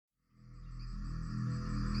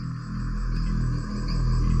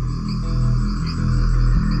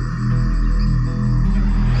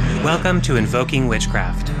Welcome to Invoking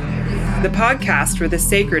Witchcraft, the podcast where the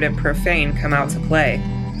sacred and profane come out to play.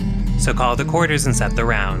 So call the quarters and set the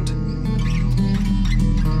round.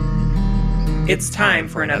 It's time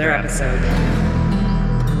for another episode.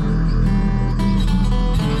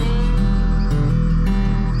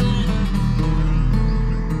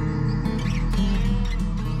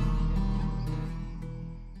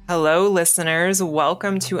 Hello, listeners.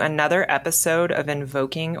 Welcome to another episode of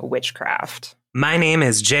Invoking Witchcraft. My name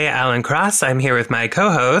is Jay Allen Cross. I'm here with my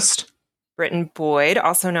co-host, Britton Boyd,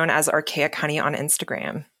 also known as Archaic Honey on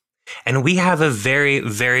Instagram. And we have a very,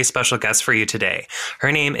 very special guest for you today. Her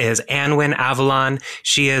name is Anwyn Avalon.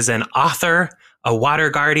 She is an author, a water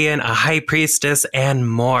guardian, a high priestess, and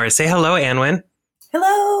more. Say hello, Anwyn.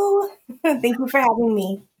 Hello. Thank you for having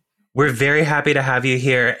me. We're very happy to have you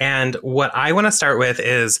here. And what I want to start with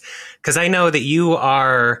is, because I know that you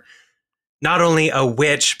are not only a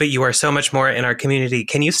witch, but you are so much more in our community.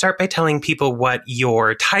 Can you start by telling people what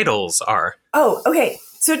your titles are? Oh, okay.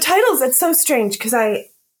 So titles, that's so strange because I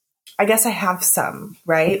guess I have some,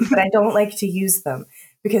 right? But I don't like to use them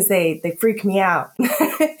because they freak me out.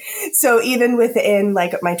 So even within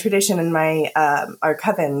like my tradition and my our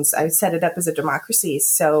covens, I set it up as a democracy.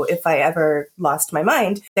 So if I ever lost my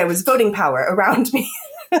mind, there was voting power around me.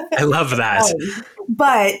 I love that.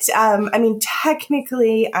 But I mean,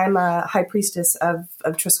 technically, I'm a high priestess of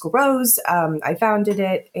Triskel Rose. I founded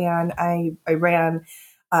it, and I ran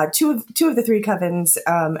two of the three covens,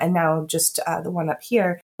 and now just the one up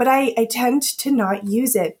here. But I tend to not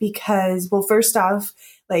use it because, well, first off,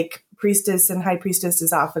 like priestess and high priestess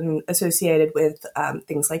is often associated with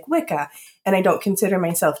things like Wicca, and I don't consider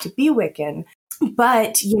myself to be Wiccan.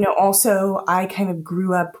 But, you know, also I kind of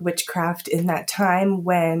grew up witchcraft in that time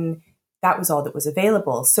when that was all that was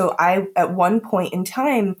available. So at one point in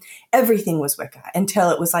time, everything was Wicca until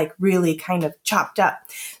it was like really kind of chopped up.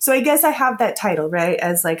 So I guess I have that title, right,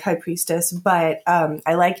 as like high priestess, but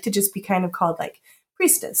I like to just be kind of called like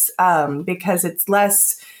priestess because it's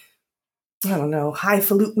less, I don't know,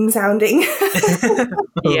 highfalutin sounding.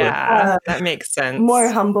 Yeah, that makes sense. More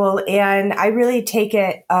humble. And I really take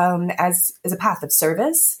it as a path of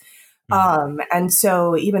service. And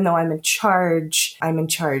so even though I'm in charge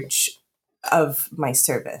of my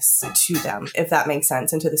service to them, if that makes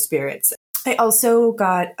sense, and to the spirits. I also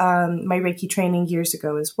got my Reiki training years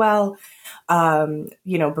ago as well.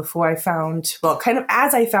 You know, before I found, well, kind of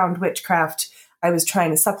as I found witchcraft, I was trying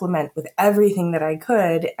to supplement with everything that I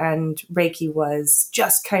could, and Reiki was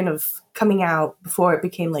just kind of coming out before it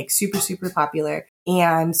became like super, super popular.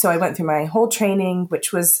 And so I went through my whole training,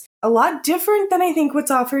 which was a lot different than I think what's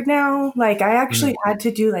offered now. Like I actually had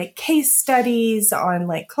to do like case studies on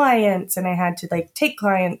like clients, and I had to like take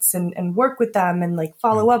clients and work with them and like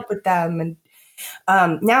follow up with them. And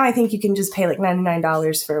now I think you can just pay like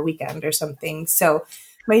 $99 for a weekend or something. So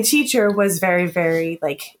my teacher was very, very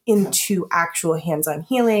like into actual hands-on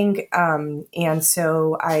healing. And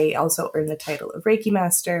so I also earned the title of Reiki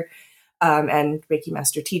Master and Reiki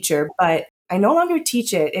Master Teacher, but I no longer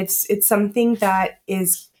teach it. It's something that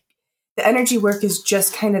is, the energy work is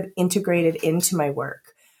just kind of integrated into my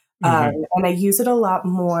work. And I use it a lot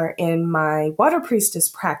more in my water priestess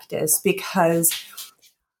practice because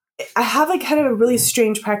I have like kind of a really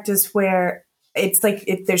strange practice where it's like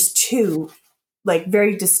there's two like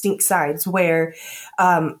very distinct sides where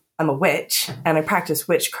I'm a witch and I practice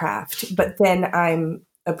witchcraft, but then I'm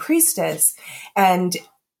a priestess and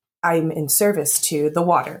I'm in service to the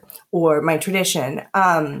water or my tradition.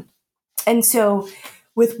 And so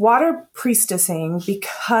with water priestessing,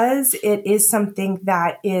 because it is something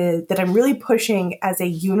that I'm really pushing as a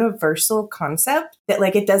universal concept, that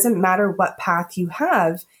like it doesn't matter what path you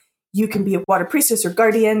have, you can be a water priestess or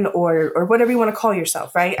guardian or whatever you want to call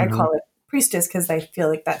yourself, right? I call it priestess because I feel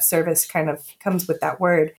like that service kind of comes with that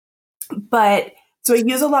word. But so I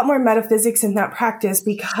use a lot more metaphysics in that practice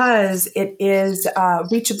because it is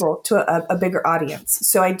reachable to a bigger audience.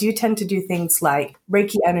 So I do tend to do things like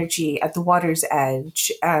Reiki energy at the water's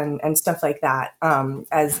edge and stuff like that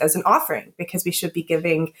as an offering, because we should be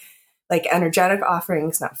giving like energetic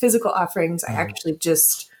offerings, not physical offerings. I actually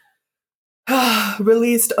just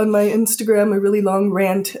released on my Instagram a really long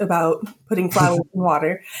rant about putting flowers in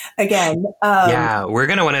water again. Yeah, we're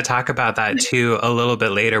going to want to talk about that too a little bit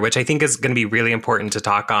later, which I think is going to be really important to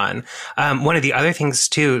talk on. One of the other things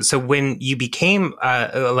too, so when you became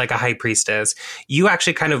like a high priestess, you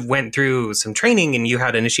actually kind of went through some training and you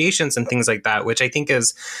had initiations and things like that, which I think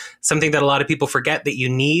is something that a lot of people forget that you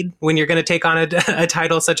need when you're going to take on a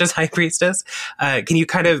title such as high priestess. Can you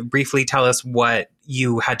kind of briefly tell us what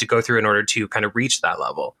you had to go through in order to kind of reach that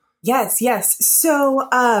level? Yes. So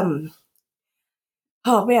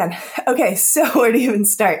Oh man. Okay, so where to even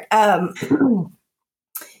start?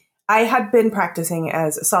 I had been practicing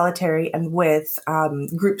as solitary and with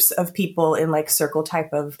groups of people in like circle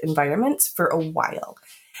type of environments for a while.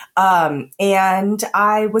 And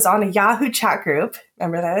I was on a Yahoo chat group.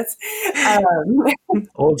 Remember those?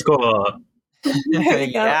 Old school.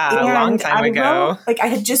 Yeah, a long time ago. I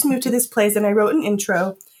had just moved to this place and I wrote an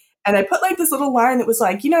intro and I put like this little line that was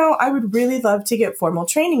like, I would really love to get formal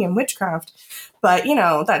training in witchcraft, but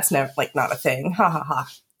that's never like not a thing. Ha ha ha.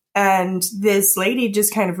 And this lady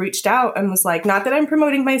just kind of reached out and was like, not that I'm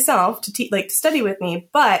promoting myself to to study with me,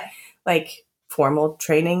 but like formal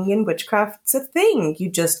training in witchcraft's a thing. You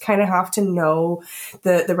just kind of have to know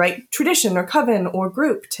the right tradition or coven or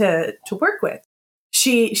group to work with.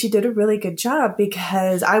 She did a really good job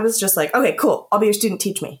because I was just like, okay, cool. I'll be your student.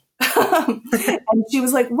 Teach me. And she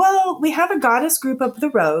was like, well, we have a goddess group up the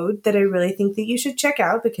road that I really think that you should check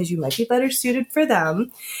out because you might be better suited for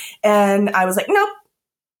them. And I was like, nope,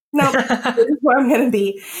 this is where I'm going to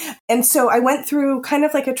be. And so I went through kind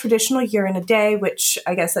of like a traditional year and a day, which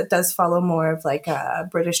I guess that does follow more of like a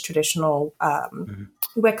British traditional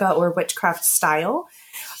Wicca or witchcraft style.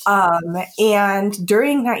 And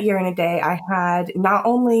during that year and a day, I had not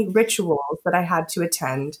only rituals that I had to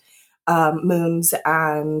attend, moons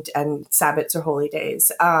and Sabbats or holy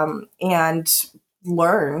days, and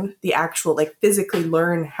learn the actual, like physically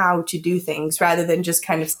learn how to do things rather than just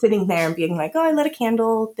kind of sitting there and being like, oh, I lit a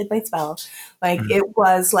candle, did my spell. Like it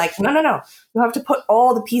was like, no. You have to put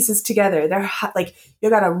all the pieces together. They're like,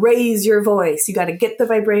 you got to raise your voice. You got to get the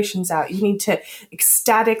vibrations out. You need to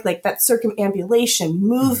ecstatic, like that circumambulation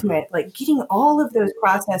movement, like getting all of those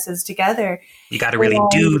processes together. You got to really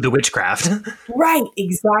do the witchcraft. Right.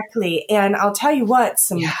 Exactly. And I'll tell you what,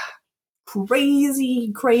 some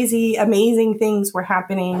crazy, amazing things were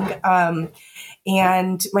happening.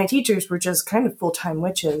 And my teachers were just kind of full-time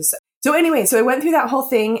witches. So anyway, so I went through that whole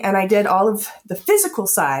thing and I did all of the physical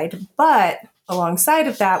side, but alongside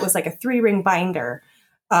of that was like a 3-ring binder.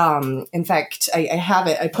 In fact, I have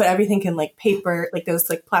it. I put everything in like paper, like those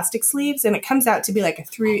like plastic sleeves, and it comes out to be like a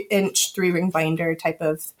 3-inch 3-ring binder type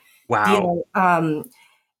of deal.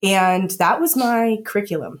 And that was my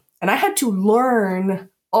curriculum. And I had to learn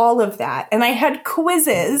all of that. And I had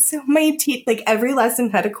quizzes. Like every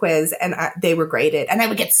lesson had a quiz and they were graded. And I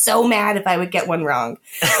would get so mad if I would get one wrong.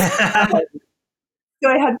 So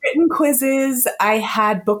I had written quizzes. I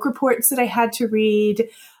had book reports that I had to read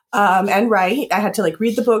and write. I had to like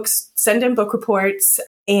read the books, send in book reports.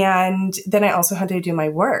 And then I also had to do my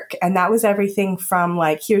work. And that was everything from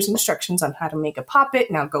like, here's instructions on how to make a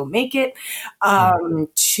poppet. Now go make it,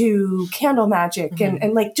 to candle magic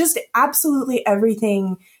and like just absolutely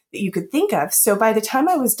everything that you could think of. So by the time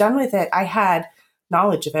I was done with it, I had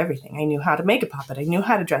knowledge of everything. I knew how to make a poppet. I knew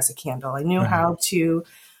how to dress a candle. I knew how to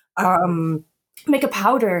make a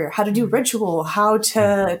powder, how to do ritual, how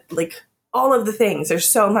to like all of the things. There's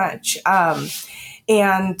so much.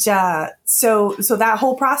 So that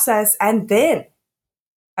whole process, and then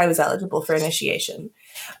I was eligible for initiation.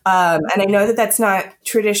 And I know that that's not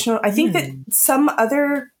traditional. I think that some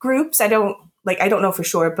other groups, I don't know for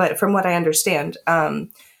sure, but from what I understand, I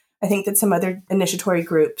think that some other initiatory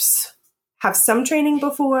groups have some training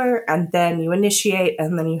before, and then you initiate,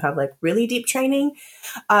 and then you have like really deep training.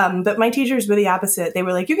 But my teachers were the opposite. They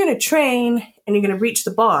were like, you're going to train and you're going to reach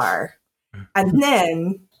the bar, and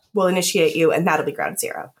then we'll initiate you, and that'll be ground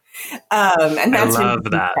zero. And that's I love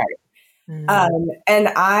that. And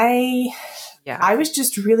I was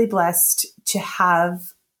just really blessed to have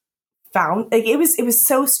found, like, it was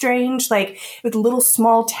so strange. Like, it was a little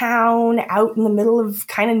small town out in the middle of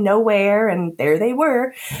kind of nowhere, and there they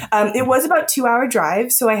were. It was about 2-hour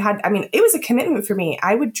drive. So it was a commitment for me.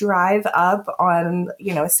 I would drive up on,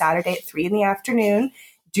 a Saturday at 3 p.m,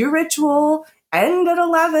 do ritual, end at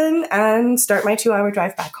 11, and start my 2-hour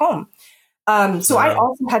drive back home. So I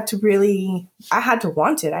also had to I had to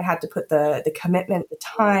want it. I had to put the commitment, the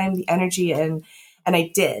time, the energy in, and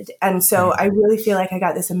I did. And so I really feel like I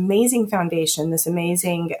got this amazing foundation, this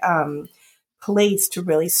amazing place to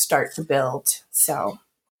really start to build. So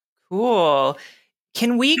cool.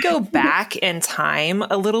 Can we go back in time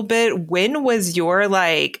a little bit? When was your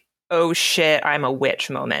like, oh shit, I'm a witch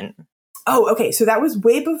moment? Oh, okay. So that was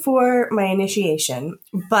way before my initiation.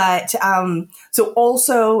 But so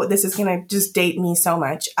also, this is going to just date me so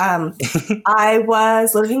much. I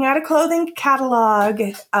was looking at a clothing catalog,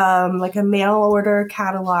 like a mail order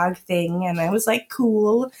catalog thing. And I was like,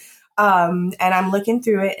 cool. And I'm looking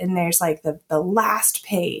through it, and there's like the last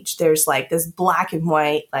page. There's like this black and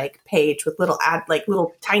white like page with little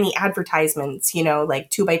tiny advertisements,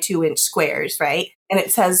 like 2 by 2 inch squares, right? And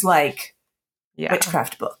it says like,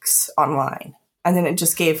 witchcraft books online. And then it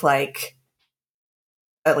just gave like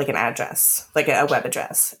an address, like a web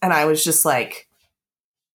address. And I was just like,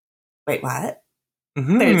 wait, what?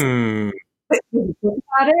 Mm-hmm.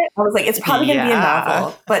 About it. I was like, it's probably going to be a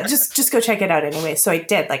novel, but just go check it out anyway. So I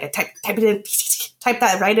did. Like I typed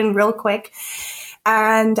that right in real quick.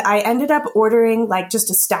 And I ended up ordering like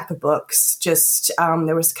just a stack of books. Just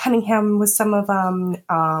there was Cunningham with some of them,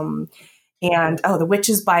 and The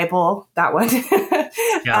Witch's Bible, that one.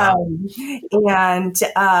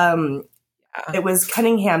 It was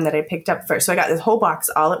Cunningham that I picked up first. So I got this whole box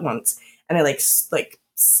all at once, and I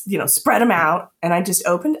spread them out, and I just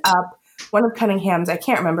opened up one of Cunningham's. I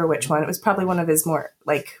can't remember which one. It was probably one of his more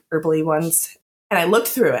like herbally ones. And I looked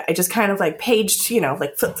through it. I just kind of like paged,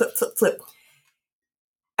 like flip.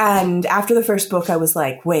 And after the first book, I was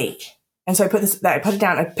like, wait. And so I put it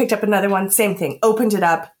down. I picked up another one, same thing, opened it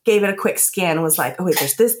up, gave it a quick scan, and was like, oh, wait,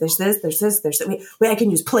 there's this, there's that. Wait, I can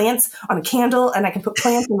use plants on a candle, and I can put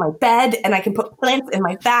plants in my bed, and I can put plants in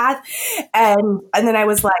my bath. And then I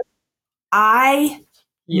was like, I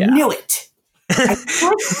knew it. I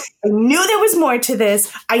knew there was more to this.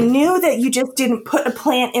 I knew that you just didn't put a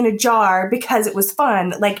plant in a jar because it was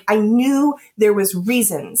fun. Like, I knew there was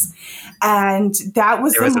reasons. And that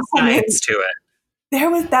was there was a science to it.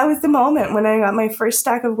 That was the moment when I got my first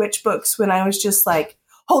stack of witch books, when I was just like,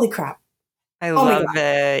 holy crap. I love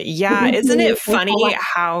it. Yeah. Isn't it funny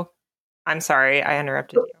how... I'm sorry, I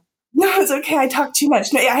interrupted you. No, it's okay. I talk too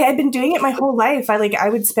much. No, I had been doing it my whole life. I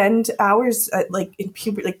would spend hours in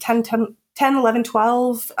puberty, like 10, 11,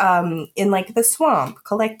 12, in like the swamp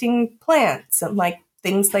collecting plants and like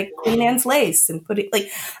things like Queen Anne's lace, and putting I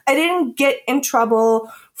didn't get in trouble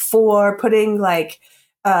for putting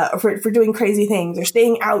for doing crazy things or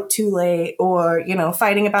staying out too late or,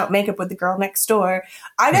 fighting about makeup with the girl next door.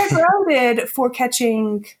 I got grounded for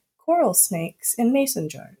catching coral snakes in mason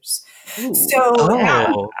jars. Ooh. So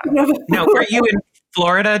now, were you in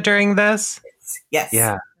Florida during this? Yes.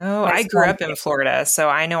 Yeah. Oh, I grew up in Florida, so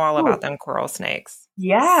I know all about them coral snakes.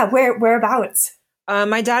 Yeah. Whereabouts?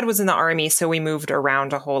 My dad was in the Army, so we moved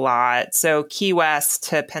around a whole lot. So Key West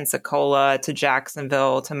to Pensacola to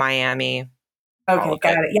Jacksonville to Miami. Okay,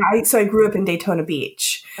 got it. Yeah, so I grew up in Daytona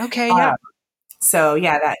Beach. Okay, yeah. So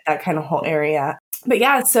yeah, that kind of whole area. But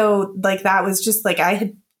yeah, so like that was just like I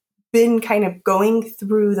had been kind of going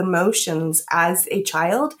through the motions as a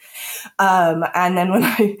child. And then when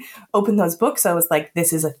I opened those books, I was like,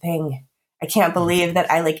 this is a thing. I can't believe that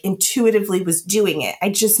I intuitively was doing it. I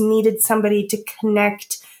just needed somebody to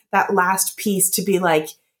connect that last piece to be like,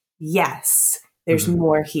 yes, there's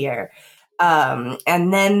more here.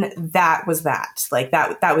 And then that was that.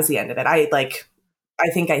 That was the end of it. I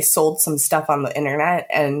think I sold some stuff on the internet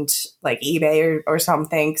and eBay or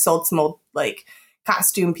something, sold some old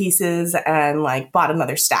costume pieces and bought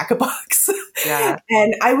another stack of books. Yeah.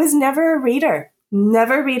 And I was never a reader.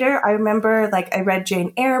 I remember I read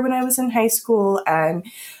Jane Eyre when I was in high school, and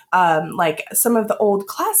some of the old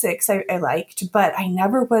classics I liked, but I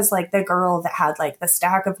never was the girl that had the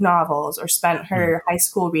stack of novels or spent her high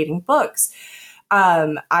school reading books.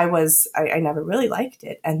 I never really liked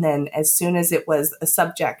it. And then as soon as it was a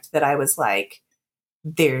subject that I was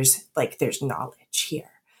there's knowledge here.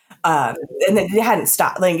 And it hadn't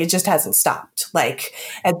stopped. It just hasn't stopped.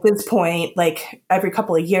 At this point, every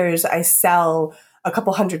couple of years, I sell a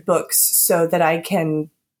couple hundred books so that I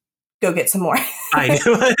can go get some more. I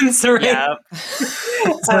know. Sorry. Yeah.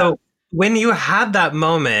 So when you had that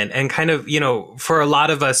moment, and kind of, for a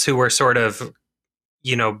lot of us who were sort of,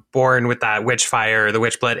 born with that witch fire, the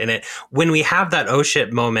witch blood in it, when we have that oh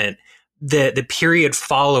shit moment, the period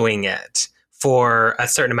following it for a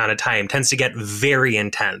certain amount of time tends to get very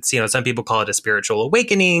intense. Some people call it a spiritual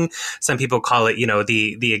awakening. Some people call it,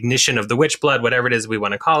 the ignition of the witch blood, whatever it is we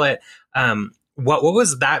want to call it. What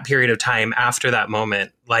was that period of time after that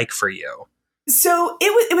moment like for you? So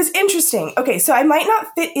it was interesting. Okay, so I might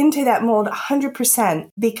not fit into that mold 100%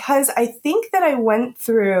 because I think that I went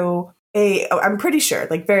through I'm pretty sure,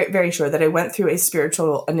 very, very sure that I went through a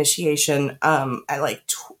spiritual initiation at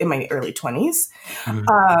in my early 20s.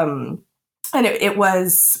 Mm-hmm. And it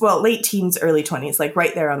was, late teens, early 20s,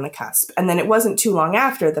 right there on the cusp. And then it wasn't too long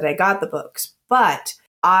after that I got the books. But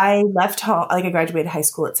I left home, I graduated high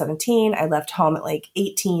school at 17. I left home at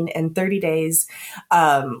 18 and 30 days.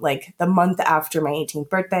 The month after my 18th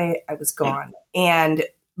birthday, I was gone. And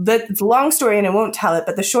it's a long story and I won't tell it,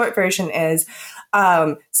 but the short version is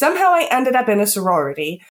somehow I ended up in a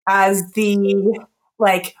sorority as the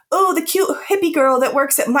like, oh, the cute hippie girl that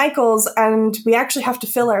works at Michael's, and we actually have to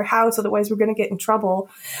fill our house, otherwise we're going to get in trouble.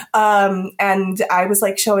 And I was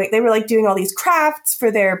like they were like doing all these crafts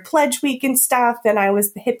for their pledge week and stuff. And I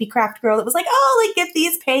was the hippie craft girl that was like, oh, like get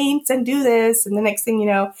these paints and do this. And the next thing you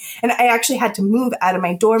know, and I actually had to move out of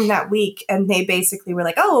my dorm that week. And they basically were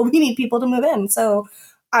like, oh, we need people to move in. So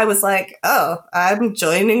I was like, oh, I'm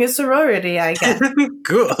joining a sorority, I guess.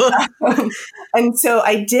 Cool. And so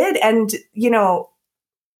I did. And,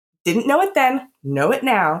 didn't know it then, know it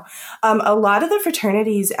now. A lot of the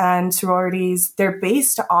fraternities and sororities, they're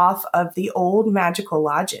based off of the old magical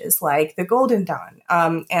lodges, like the Golden Dawn.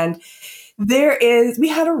 And we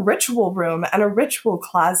had a ritual room and a ritual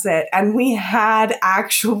closet, and we had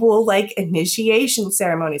actual like initiation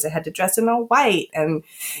ceremonies. I had to dress in all white and,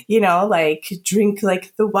 like drink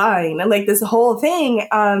like the wine and like this whole thing.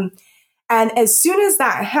 And as soon as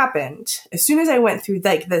that happened, as soon as I went through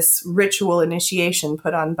like this ritual initiation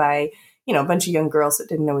put on by, a bunch of young girls that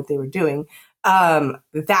didn't know what they were doing,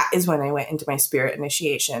 that is when I went into my spirit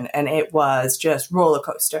initiation, and it was just roller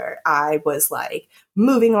coaster. I was like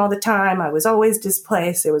moving all the time. I was always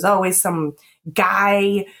displaced. There was always some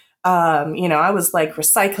guy, I was like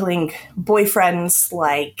recycling boyfriends,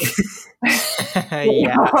 like,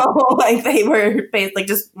 like they were like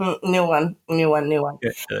just new one.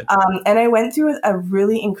 Good. And I went through a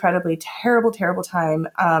really incredibly terrible time.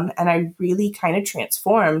 And I really kind of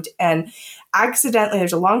transformed, and accidentally,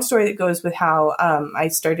 there's a long story that goes with how I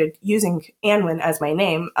started using Anwen as my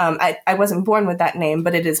name. I wasn't born with that name,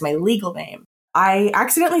 but it is my legal name. I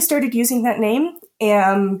accidentally started using that name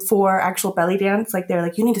for actual belly dance. Like they're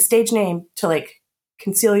like, you need a stage name to like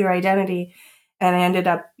conceal your identity. And I ended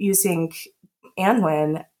up using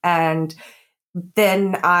Anwen. And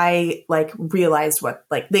then I like realized what,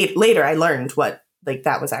 like later I learned what, like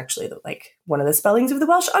that was actually like one of the spellings of the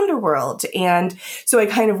Welsh underworld. And so I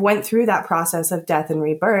kind of went through that process of death and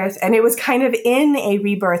rebirth. And it was kind of in a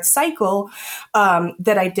rebirth cycle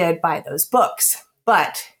that I did buy those books.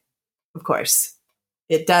 But of course,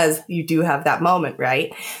 you do have that moment,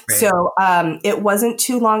 right? So it wasn't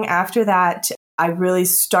too long after that, I really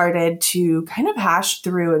started to kind of hash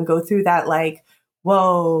through and go through that, like,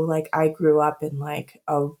 whoa, like I grew up in like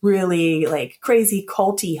a really like crazy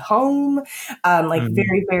culty home, like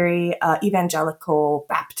very, very evangelical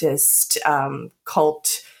Baptist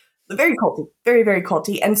cult, very culty, very, very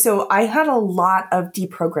culty. And so I had a lot of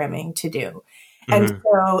deprogramming to do. And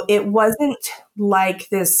so it wasn't like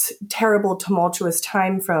this terrible, tumultuous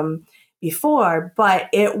time from before, but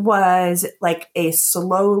it was like a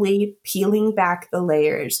slowly peeling back the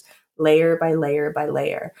layers, layer by layer by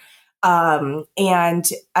layer. And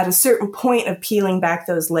at a certain point of peeling back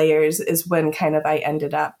those layers is when kind of I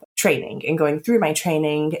ended up training and going through my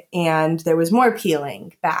training, and there was more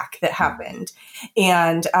peeling back that happened.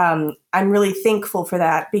 And I'm really thankful for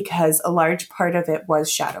that, because a large part of it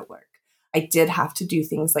was shadow work. I did have to do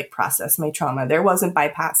things like process my trauma. There wasn't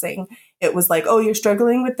bypassing. It was like, oh, you're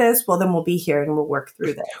struggling with this? Well, then we'll be here and we'll work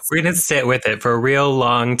through this. We're going to sit with it for a real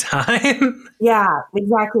long time. Yeah,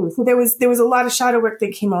 exactly. So there was a lot of shadow work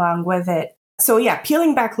that came along with it. So yeah,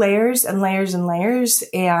 peeling back layers and layers and layers.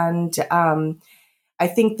 And I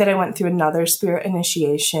think that I went through another spirit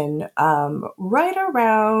initiation right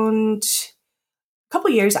around a couple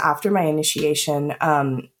years after my initiation,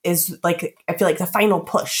 is like, I feel like the final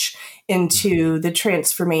push into the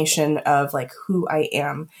transformation of like who I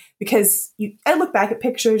am. Because I look back at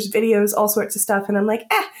pictures, videos, all sorts of stuff, and I'm like,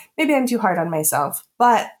 maybe I'm too hard on myself.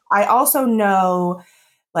 But I also know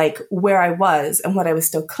like where I was and what I was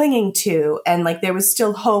still clinging to. And like, there was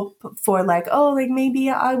still hope for like, oh, like maybe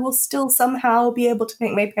I will still somehow be able to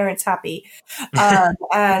make my parents happy.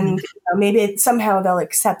 And maybe somehow they'll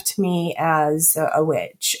accept me as a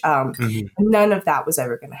witch. None of that was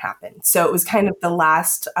ever going to happen. So it was kind of the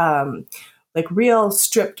last, like real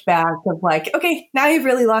stripped back of like, okay, now you've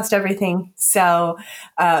really lost everything. So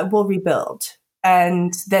we'll rebuild.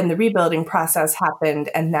 And then the rebuilding process happened.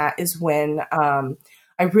 And that is when,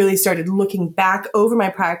 I really started looking back over my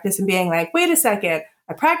practice and being like, wait a second,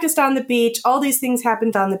 I practiced on the beach. All these things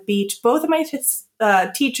happened on the beach. Both of my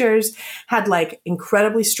teachers had like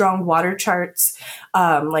incredibly strong water charts,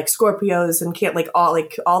 like Scorpios and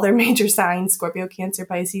all their major signs, Scorpio, Cancer,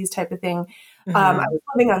 Pisces type of thing. I was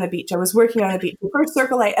living on the beach. I was working on the beach. The first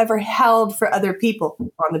circle I ever held for other people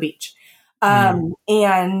on the beach.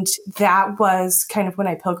 And that was kind of when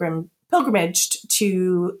I pilgrimaged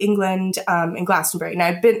to England, in Glastonbury.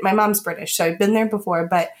 Now my mom's British, so I've been there before,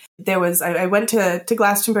 but I went to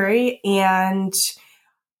Glastonbury, and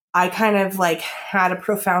I kind of like had a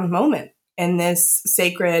profound moment. in this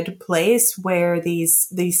sacred place where these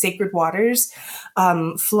sacred waters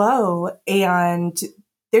flow. And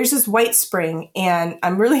there's this white spring, and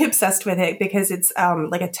I'm really obsessed with it because it's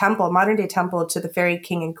like a temple, modern day temple to the fairy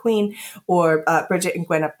king and queen, or Bridget and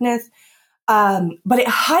Gwen ap Nuth. But it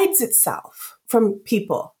hides itself from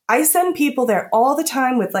people. I send people there all the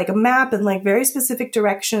time with like a map and like very specific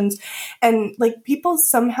directions, and like people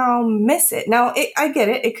somehow miss it. Now, I get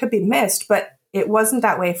it. It could be missed, but it wasn't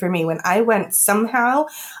that way for me. When I went, somehow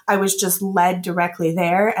I was just led directly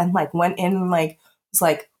there and like went in and like was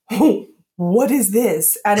like, oh, what is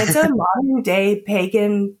this? And it's a modern day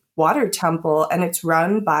pagan water temple, and it's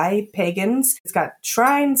run by pagans. It's got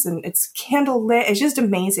shrines and it's candle lit. It's just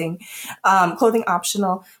amazing. Clothing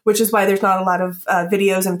optional, which is why there's not a lot of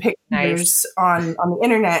videos and pictures on the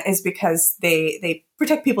internet, is because they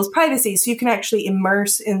protect people's privacy. So you can actually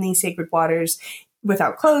immerse in these sacred waters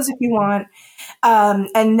without clothes if you want.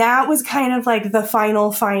 And that was kind of like the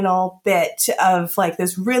final bit of like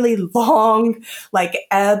this really long, like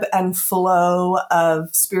ebb and flow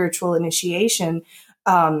of spiritual initiation.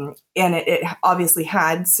 And it obviously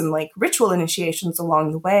had some like ritual initiations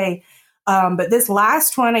along the way. But this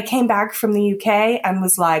last one, I came back from the UK and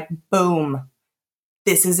was like, boom,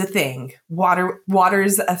 this is a thing.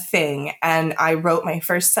 Water's a thing. And I wrote my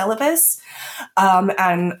first syllabus,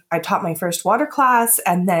 and I taught my first water class,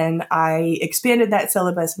 and then I expanded that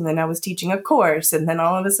syllabus, and then I was teaching a course, and then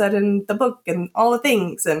all of a sudden the book and all the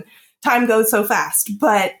things, and time goes so fast.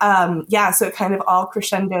 But so it kind of all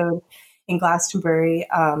crescendoed in Glastonbury,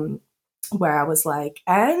 where I was like,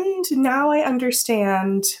 and now I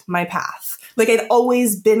understand my path. Like I'd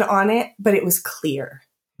always been on it, but it was clear.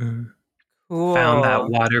 Mm. Found that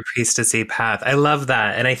water priestessy path. I love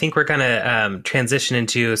that. And I think we're going to transition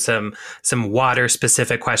into some water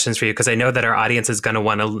specific questions for you, because I know that our audience is going to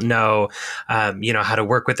want to know, how to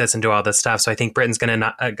work with this and do all this stuff. So I think Britton's going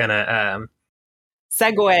to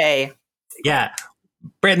segue. Yeah.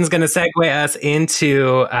 Britton's going to segue us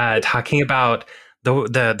into talking about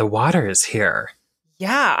the waters here.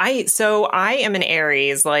 Yeah, I am an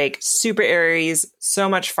Aries, like super Aries, so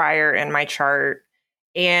much fire in my chart.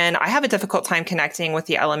 And I have a difficult time connecting with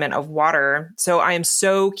the element of water. So I am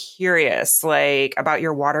so curious, like, about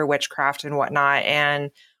your water witchcraft and whatnot.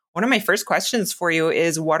 And one of my first questions for you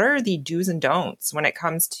is, what are the do's and don'ts when it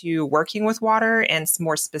comes to working with water, and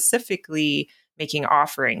more specifically, making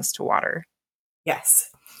offerings to water?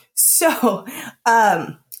 Yes. So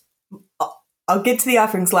I'll get to the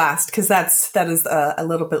offerings last, because that is a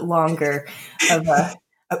little bit longer of a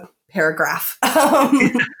paragraph. So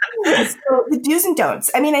the do's and don'ts.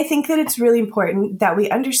 I mean, I think that it's really important that we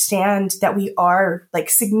understand that we are like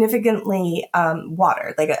significantly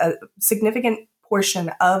water, like a significant portion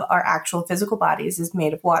of our actual physical bodies is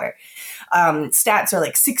made of water. Stats are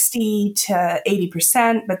like 60 to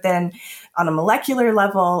 80%, but then on a molecular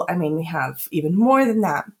level, I mean, we have even more than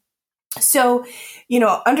that. So,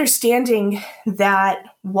 understanding that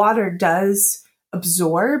water does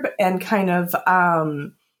absorb and kind of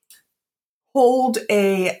hold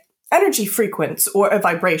a energy frequency or a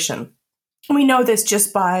vibration. We know this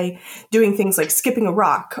just by doing things like skipping a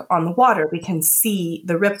rock on the water. We can see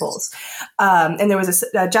the ripples. And there was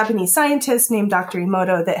a Japanese scientist named Dr.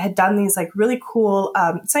 Emoto that had done these like really cool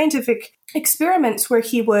scientific experiments where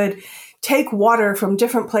he would take water from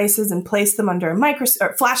different places and place them under a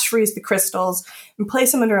microscope, or flash freeze the crystals and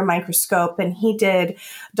place them under a microscope. And he did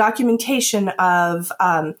documentation of,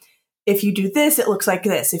 if you do this, it looks like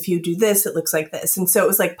this. If you do this, it looks like this. And so it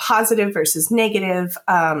was like positive versus negative.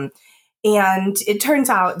 And it turns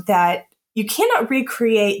out that you cannot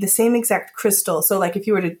recreate the same exact crystal. So like if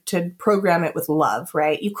you were to program it with love,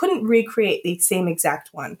 right? You couldn't recreate the same exact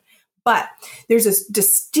one. But there's a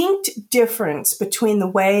distinct difference between the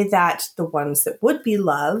way that the ones that would be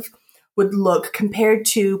love would look compared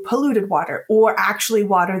to polluted water, or actually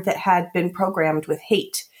water that had been programmed with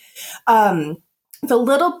hate.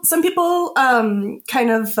 Some people kind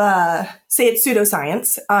of say it's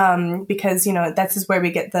pseudoscience because, that's where we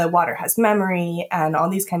get the water has memory and all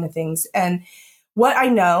these kind of things. And what I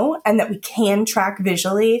know, and that we can track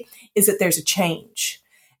visually, is that there's a change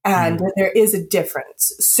and that there is a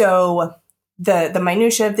difference. So the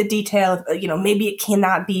minutia of the detail, maybe it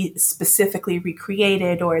cannot be specifically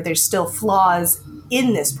recreated, or there's still flaws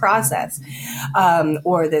in this process,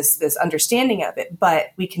 or this understanding of it. But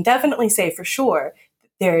we can definitely say for sure that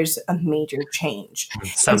there's a major change.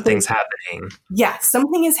 Something's happening. Yeah,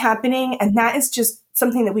 something is happening. And that is just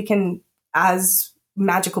something that we can, as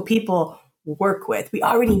magical people, work with. We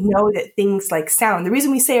already know that things like sound, the reason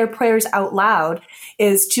we say our prayers out loud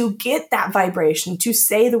is to get that vibration, to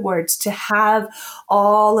say the words, to have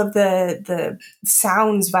all of the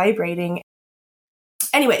sounds vibrating.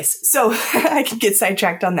 Anyways, so I can get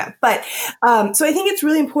sidetracked on that. But so I think it's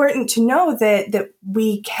really important to know that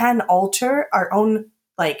we can alter our own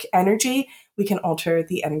like energy. We can alter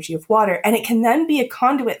the energy of water, and it can then be a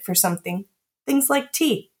conduit for something. Things like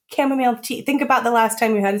tea. Chamomile tea. Think about the last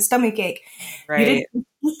time you had a stomach ache. Right. You didn't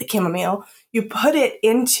eat the chamomile. You put it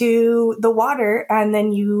into the water and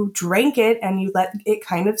then you drank it and you let it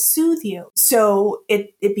kind of soothe you. So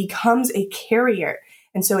it becomes a carrier.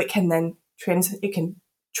 And so it can then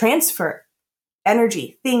transfer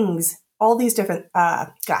energy, things, all these different,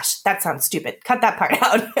 gosh, that sounds stupid. Cut that part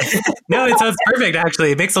out. No, it sounds perfect,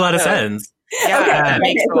 actually. It makes a lot of sense. Yeah, Okay. it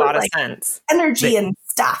makes a lot of sense. Energy and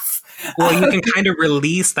stuff. Well, you can kind of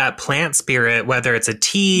release that plant spirit, whether it's a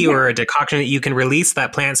tea or a decoction, you can release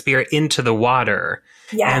that plant spirit into the water.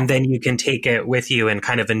 Yeah. And then you can take it with you in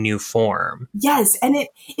kind of a new form. Yes. And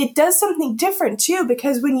it does something different too,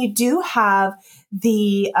 because when you do have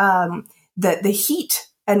the heat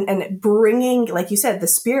and bringing, like you said, the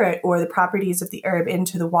spirit or the properties of the herb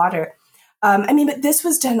into the water. But this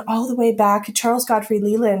was done all the way back. Charles Godfrey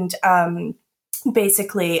Leland,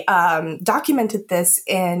 basically documented this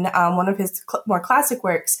in one of his more classic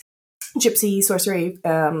works, Gypsy Sorcery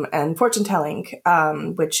and Fortune Telling,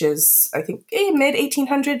 which is, I think, mid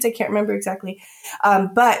 1800s. I can't remember exactly.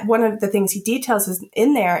 But one of the things he details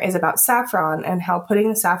in there is about saffron and how putting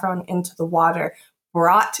the saffron into the water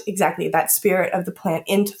brought exactly that spirit of the plant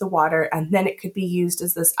into the water, and then it could be used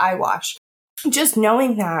as this eye wash. Just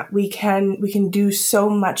knowing that we can do so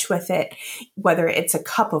much with it, whether it's a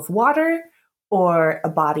cup of water or a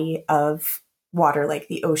body of water like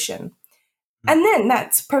the ocean. And then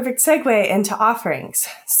that's perfect segue into offerings.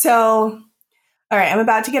 So, all right, I'm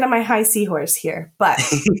about to get on my high seahorse here, but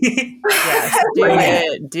yes,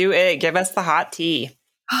 do it. Give us the hot tea.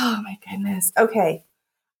 Oh my goodness. Okay.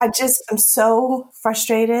 I'm so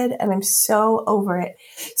frustrated and I'm so over it.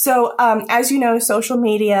 So, as you know, social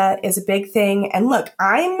media is a big thing. And look,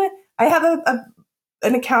 I have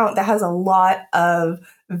an account that has a lot of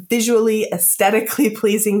visually, aesthetically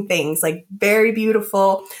pleasing things, like very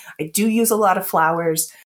beautiful. I do use a lot of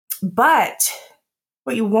flowers, but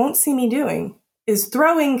what you won't see me doing is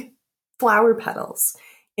throwing flower petals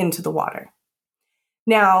into the water.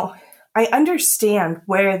 Now, I understand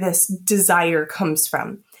where this desire comes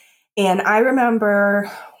from. And I remember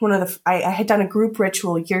I had done a group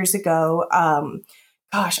ritual years ago. I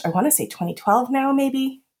want to say 2012 now,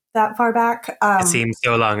 maybe that far back. It seems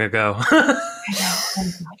so long ago. I know, oh my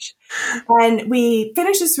gosh. And we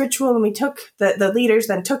finished this ritual and we took the leaders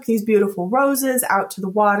then took these beautiful roses out to the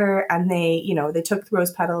water and they took the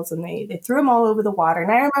rose petals and they threw them all over the water.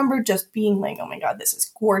 And I remember just being like, oh my God, this is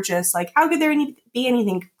gorgeous. Like, how could there be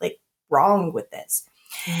anything like wrong with this?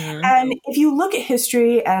 Mm-hmm. And if you look at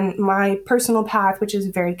history and my personal path, which is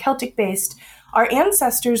very Celtic based, our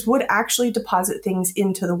ancestors would actually deposit things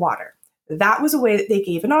into the water. That was a way that they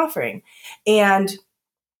gave an offering. And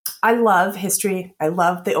I love history. I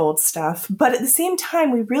love the old stuff. But at the same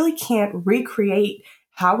time, we really can't recreate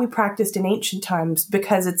how we practiced in ancient times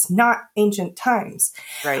because it's not ancient times.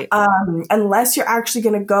 Right. Unless you're actually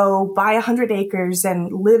going to go buy 100 acres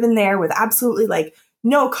and live in there with absolutely like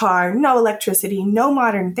no car, no electricity, no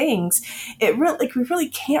modern things. We really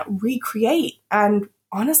can't recreate. And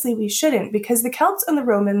honestly, we shouldn't, because the Celts and the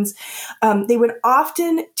Romans, they would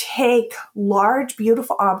often take large,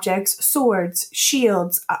 beautiful objects, swords,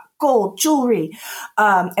 shields, gold, jewelry,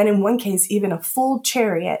 and in one case, even a full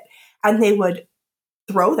chariot, and they would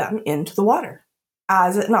throw them into the water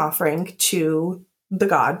as an offering to the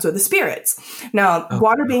gods or the spirits. Now,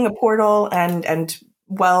 water being a portal and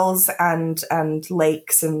wells and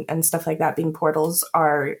lakes and stuff like that being portals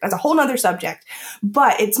as a whole nother subject.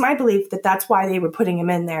 But it's my belief that that's why they were putting them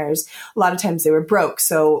in there. Is a lot of times they were broke.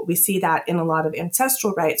 So we see that in a lot of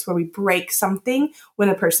ancestral rites where we break something when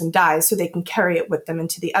a person dies so they can carry it with them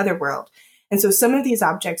into the other world. And so some of these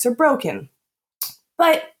objects are broken.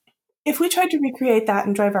 But if we tried to recreate that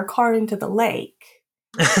and drive our car into the lake,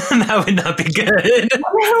 that would not be good.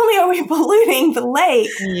 Not only are we polluting the lake,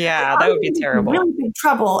 yeah, that would be terrible. Really big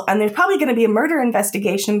trouble, and there's probably going to be a murder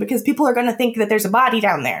investigation because people are going to think that there's a body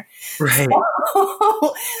down there. Right.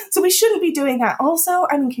 So we shouldn't be doing that. Also,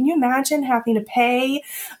 I mean, can you imagine having to pay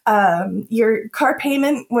your car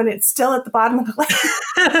payment when it's still at the bottom of the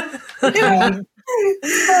lake?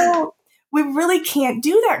 So we really can't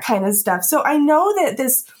do that kind of stuff. So I know that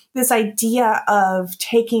this idea of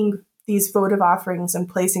taking these votive offerings and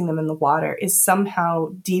placing them in the water is somehow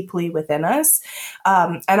deeply within us.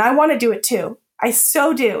 And I want to do it too. I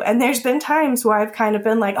so do. And there's been times where I've kind of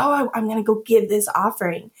been like, oh, I'm going to go give this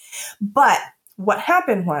offering. But what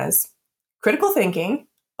happened was critical thinking,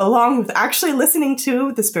 along with actually listening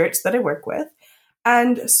to the spirits that I work with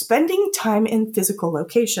and spending time in physical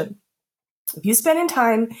location. If you spend in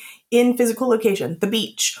time in physical location, the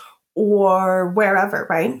beach or wherever,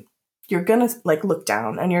 right? You're going to like look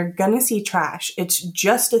down and you're going to see trash. It's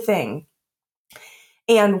just a thing.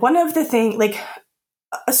 And one of the things, like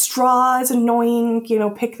a straw is annoying,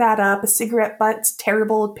 pick that up. A cigarette butt's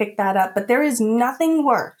terrible, pick that up. But there is nothing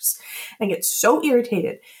worse. I get so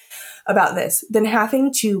irritated about this than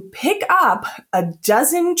having to pick up a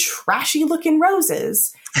dozen trashy looking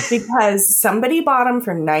roses because somebody bought them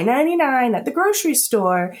for $9.99 at the grocery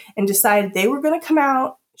store and decided they were going to come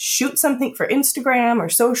out, shoot something for Instagram or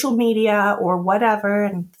social media or whatever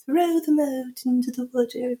and throw them out into the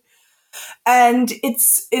water. And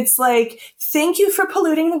it's like, thank you for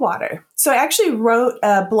polluting the water. So I actually wrote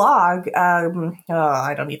a blog,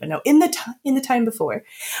 I don't even know, in the time before.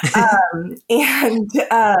 And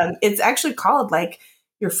it's actually called like,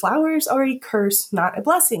 your flowers are a curse, not a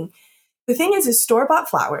blessing. The thing is store-bought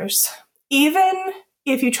flowers, even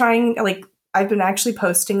if you're trying, like, I've been actually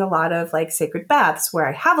posting a lot of like sacred baths where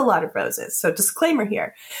I have a lot of roses. So disclaimer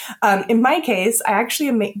here. In my case, I actually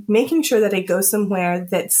am making sure that I go somewhere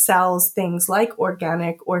that sells things like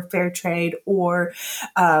organic or fair trade or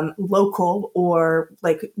local, or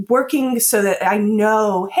like working so that I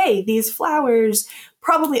know, hey, these flowers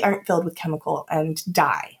probably aren't filled with chemical and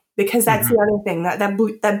dye. Because that's the other thing,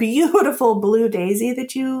 that beautiful blue daisy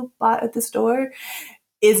that you bought at the store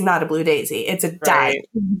is not a blue daisy. It's a dye,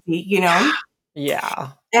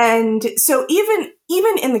 Yeah. And so even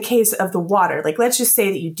in the case of the water, like let's just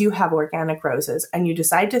say that you do have organic roses and you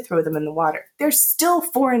decide to throw them in the water, there's still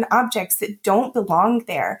foreign objects that don't belong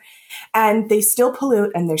there, and they still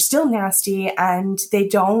pollute and they're still nasty, and they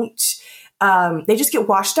don't, they just get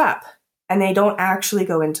washed up and they don't actually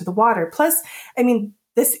go into the water. Plus, I mean,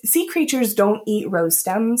 sea creatures don't eat rose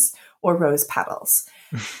stems or rose petals.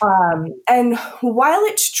 And while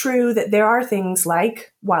it's true that there are things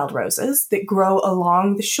like wild roses that grow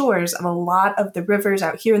along the shores of a lot of the rivers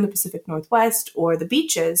out here in the Pacific Northwest or the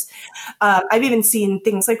beaches, I've even seen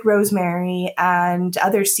things like rosemary and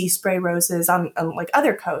other sea spray roses on like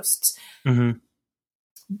other coasts. Mm-hmm.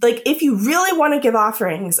 Like if you really want to give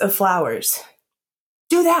offerings of flowers,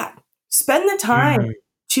 do that. Spend the time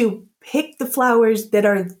to pick the flowers that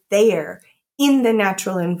are there in the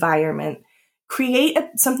natural environment. Create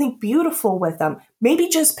something beautiful with them. Maybe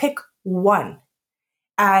just pick one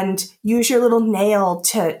and use your little nail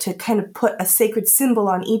to kind of put a sacred symbol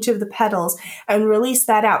on each of the petals and release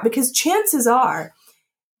that out. Because chances are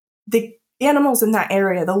the animals in that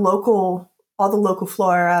area, all the local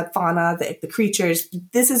flora, fauna, the creatures,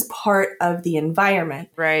 this is part of the environment.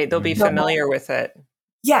 Right. They'll be familiar with it.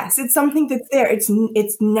 Yes, it's something that's there.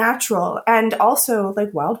 It's natural. And also,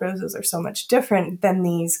 like, wild roses are so much different than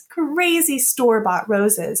these crazy store-bought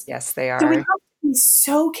roses. Yes, they are. So we have to be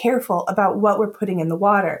so careful about what we're putting in the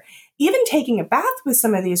water. Even taking a bath with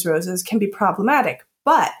some of these roses can be problematic.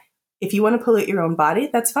 But if you want to pollute your own body,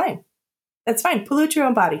 that's fine. That's fine. Pollute your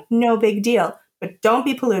own body. No big deal. But don't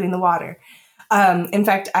be polluting the water. In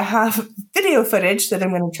fact, I have video footage that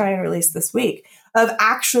I'm going to try and release this week of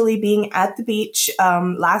actually being at the beach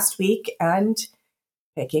last week and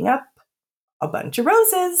picking up a bunch of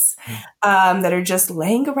roses that are just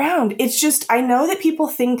laying around. It's just, I know that people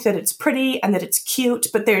think that it's pretty and that it's cute,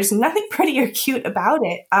 but there's nothing pretty or cute about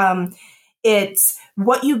it. It's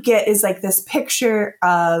what you get is like this picture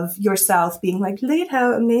of yourself being like, look at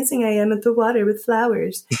how amazing I am at the water with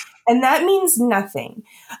flowers. And that means nothing.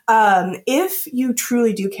 If you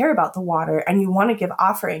truly do care about the water and you want to give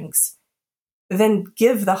offerings, then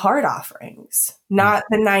give the hard offerings, not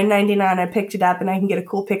the $9.99 I picked it up and I can get a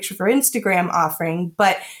cool picture for Instagram offering.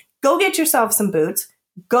 But go get yourself some boots,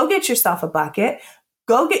 go get yourself a bucket,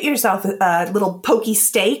 go get yourself a little pokey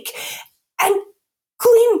steak, and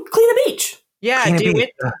clean the beach. Yeah,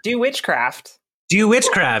 do witchcraft. Do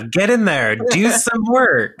witchcraft. Get in there. Do some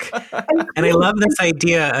work. And I love this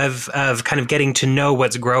idea of kind of getting to know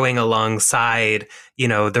what's growing alongside,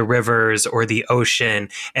 the rivers or the ocean,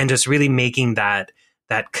 and just really making that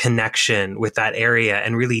connection with that area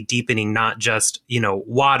and really deepening not just,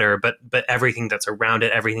 water, but everything that's around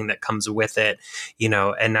it, everything that comes with it,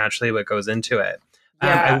 and naturally what goes into it.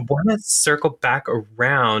 Yeah. I want to circle back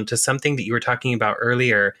around to something that you were talking about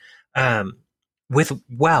earlier with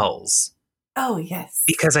wells. Oh, yes.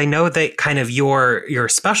 Because I know that kind of your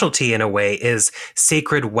specialty in a way is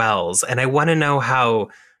sacred wells. And I want to know how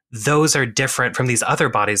those are different from these other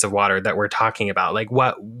bodies of water that we're talking about. Like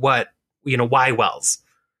why wells?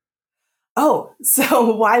 Oh,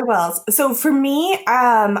 so why wells? So for me,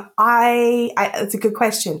 I it's a good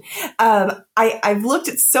question. I've looked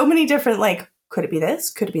at so many different, like, could it be this?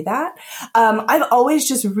 Could it be that? I've always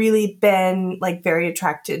just really been like very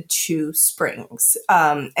attracted to springs.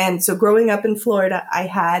 And so growing up in Florida, I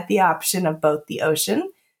had the option of both the ocean,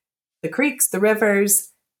 the creeks, the rivers,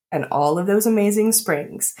 and all of those amazing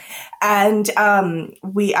springs. And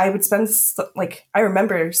I would spend, like, I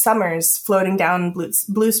remember summers floating down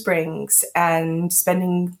Blue Springs and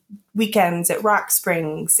spending weekends at Rock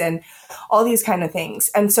Springs and all these kind of things.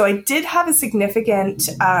 And so I did have a significant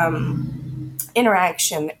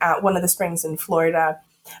interaction at one of the springs in Florida.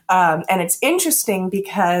 And it's interesting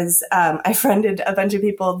because I friended a bunch of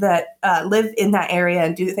people that live in that area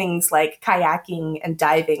and do things like kayaking and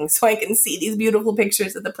diving, so I can see these beautiful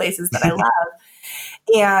pictures of the places that I love.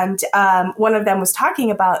 And one of them was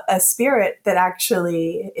talking about a spirit that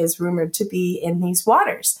actually is rumored to be in these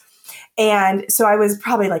waters. And so I was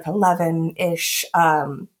probably like 11-ish,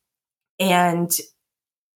 and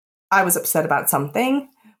I was upset about something.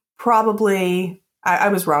 Probably I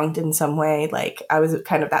was wronged in some way. Like, I was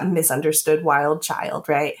kind of that misunderstood wild child,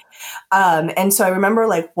 right? And so I remember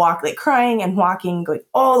like crying and walking, going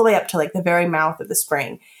all the way up to like the very mouth of the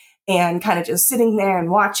spring, and kind of just sitting there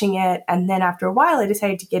and watching it. And then after a while, I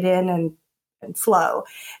decided to get in and flow.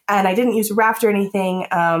 And I didn't use a raft or anything.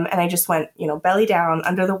 And I just went, belly down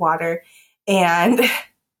under the water, and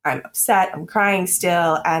I'm upset. I'm crying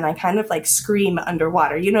still. And I kind of like scream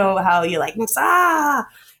underwater. You know how you like, ah.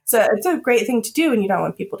 So it's a great thing to do, and you don't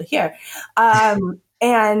want people to hear.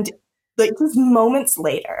 And like just moments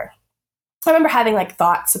later, I remember having like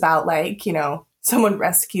thoughts about like, someone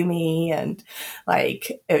rescue me and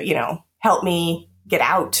like, help me get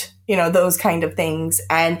out, those kind of things.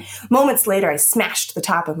 And moments later, I smashed the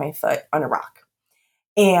top of my foot on a rock,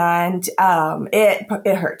 and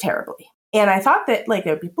it hurt terribly. And I thought that like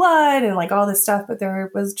there'd be blood and like all this stuff, but there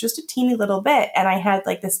was just a teeny little bit. And I had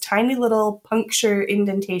like this tiny little puncture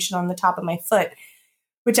indentation on the top of my foot,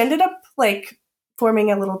 which ended up like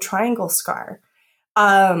forming a little triangle scar,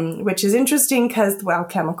 which is interesting because the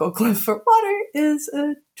alchemical glyph for water is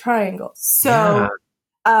a triangle. So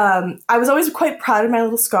I was always quite proud of my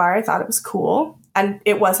little scar. I thought it was cool. And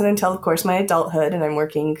it wasn't until, of course, my adulthood and I'm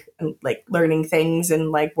working and like learning things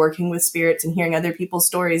and like working with spirits and hearing other people's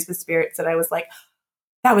stories with spirits that I was like,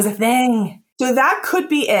 that was a thing. So that could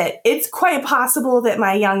be it. It's quite possible that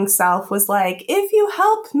my young self was like, if you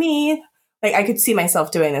help me, like I could see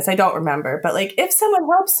myself doing this. I don't remember, but like, if someone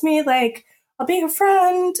helps me, like I'll be a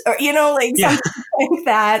friend, or, something like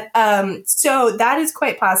that. So that is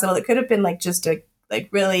quite possible. It could have been like just a like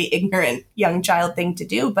really ignorant young child thing to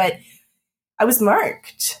do, but I was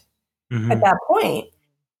marked at that point.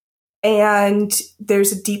 And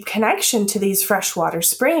there's a deep connection to these freshwater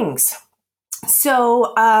springs.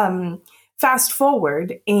 So fast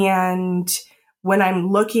forward, and when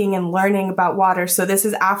I'm looking and learning about water, so this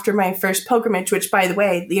is after my first pilgrimage, which, by the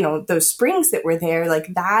way, those springs that were there,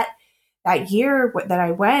 like that year that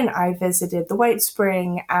I went, I visited the White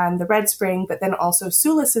Spring and the Red Spring, but then also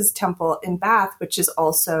Sulis's temple in Bath, which is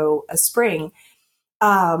also a spring.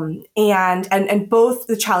 And both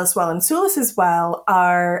the Chalice Well and Sulis's Well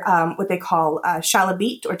are what they call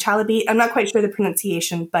Chalabite or Chalabite. I'm not quite sure the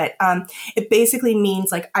pronunciation, but it basically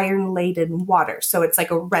means like iron-laden water. So it's like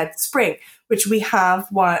a red spring, which we have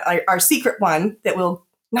our secret one that we'll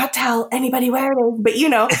not tell anybody where it is, but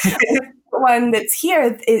the one that's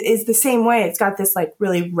here is the same way. It's got this like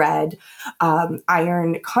really red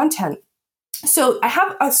iron content. So I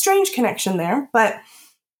have a strange connection there, but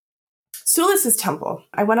Sulis's temple,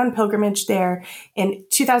 I went on pilgrimage there in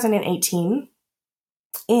 2018.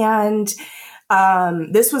 And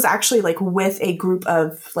this was actually like with a group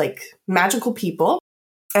of like magical people.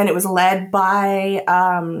 And it was led by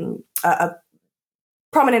a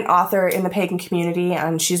prominent author in the pagan community,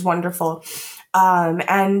 and she's wonderful.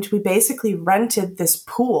 And we basically rented this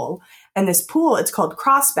pool. And this pool, it's called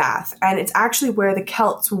Crossbath, and it's actually where the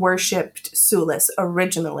Celts worshipped Sulis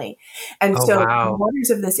originally. And the waters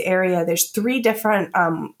of this area, there's 3 different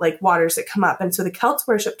like waters that come up. And so the Celts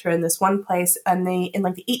worshipped her in this one place, and in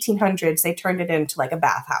like the 1800s, they turned it into like a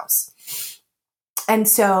bathhouse. And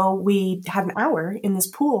so we had an hour in this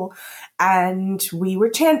pool, and we were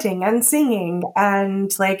chanting and singing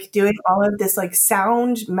and like doing all of this like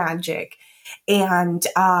sound magic. And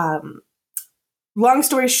long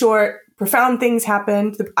story short, profound things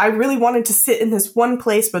happened. I really wanted to sit in this one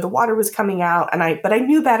place where the water was coming out, but I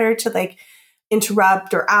knew better to like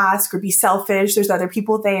interrupt or ask or be selfish. There's other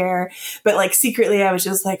people there. But like secretly I was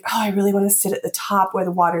just like, oh, I really want to sit at the top where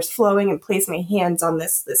the water's flowing and place my hands on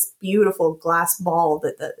this beautiful glass ball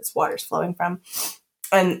that this water's flowing from.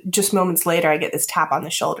 And just moments later, I get this tap on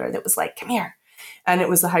the shoulder that was like, come here. And it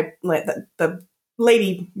was the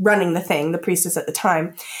lady running the thing, the priestess at the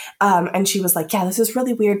time. And she was like, yeah, this is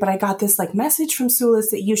really weird, but I got this like message from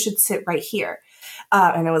Sulis that you should sit right here.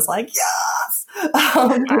 And I was like, yes, that's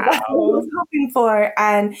what I was hoping for.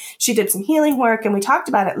 And she did some healing work and we talked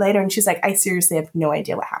about it later. And she's like, I seriously have no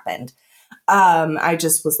idea what happened. I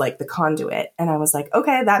just was like the conduit. And I was like,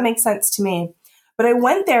 okay, that makes sense to me. But I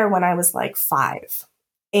went there when I was like 5.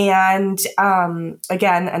 And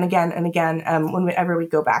again and again and again, whenever we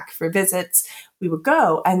go back for visits, we would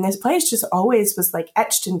go. And this place just always was like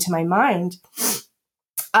etched into my mind.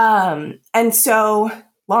 And so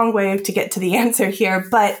long way to get to the answer here.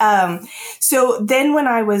 But so then when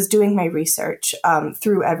I was doing my research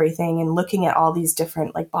through everything and looking at all these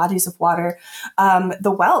different like bodies of water,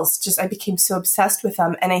 the wells, I became so obsessed with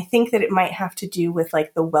them. And I think that it might have to do with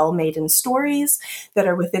like the well maiden stories that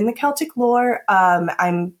are within the Celtic lore.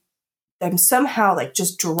 I'm somehow like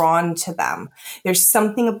just drawn to them. There's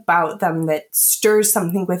something about them that stirs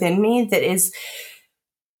something within me that is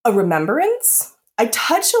a remembrance. I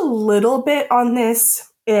touch a little bit on this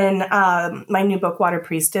in my new book, Water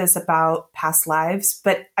Priestess, about past lives,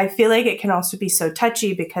 but I feel like it can also be so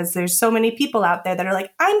touchy because there's so many people out there that are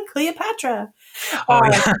like, I'm Cleopatra. Oh,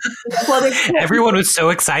 yeah. Well, everyone was so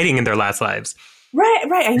exciting in their last lives. Right.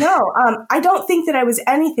 I know. I don't think that I was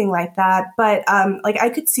anything like that, but like I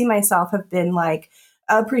could see myself have been like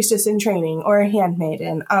a priestess in training or a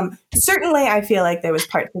handmaiden. Certainly, I feel like there was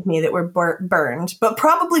parts of me that were burned, but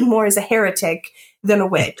probably more as a heretic than a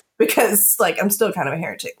witch, because like I'm still kind of a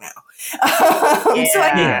heretic now.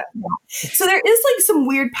 So there is like some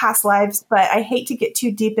weird past lives, but I hate to get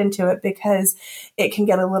too deep into it because it can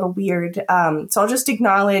get a little weird. So I'll just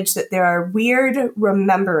acknowledge that there are weird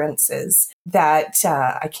remembrances that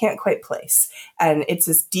I can't quite place. And it's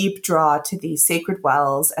this deep draw to these sacred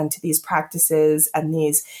wells and to these practices and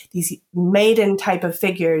these maiden type of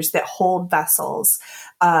figures that hold vessels.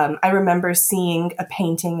 I remember seeing a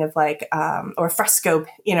painting of like, or fresco,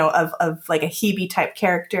 of like a Hebe type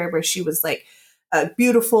character where she was like a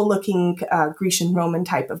beautiful looking Grecian Roman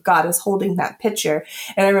type of goddess holding that picture.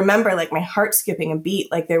 And I remember like my heart skipping a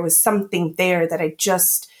beat. Like there was something there that I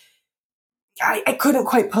couldn't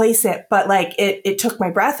quite place it, but like it took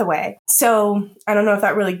my breath away. So I don't know if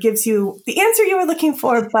that really gives you the answer you were looking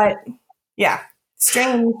for, but yeah,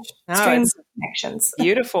 strange connections.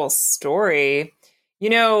 Beautiful story.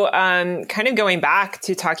 Kind of going back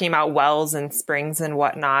to talking about wells and springs and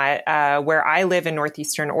whatnot, where I live in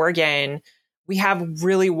Northeastern Oregon, we have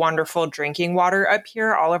really wonderful drinking water up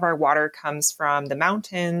here. All of our water comes from the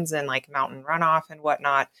mountains and like mountain runoff and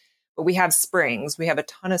whatnot. But we have springs. We have a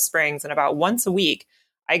ton of springs. And about once a week,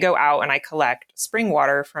 I go out and I collect spring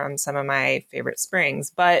water from some of my favorite springs.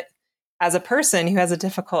 But as a person who has a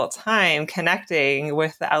difficult time connecting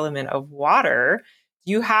with the element of water,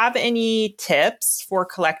 do you have any tips for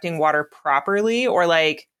collecting water properly? Or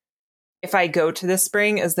like, if I go to the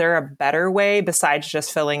spring, is there a better way besides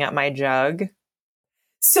just filling up my jug?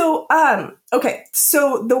 So, okay.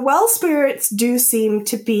 So the well spirits do seem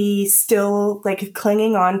to be still like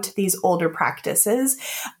clinging on to these older practices,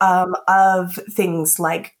 of things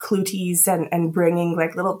like cluties and bringing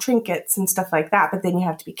like little trinkets and stuff like that. But then you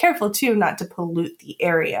have to be careful too, not to pollute the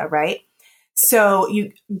area, right? So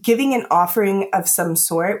giving an offering of some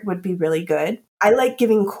sort would be really good. I like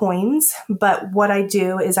giving coins, but what I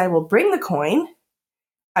do is I will bring the coin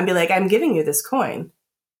and be like, I'm giving you this coin.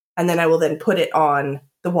 And then I will then put it on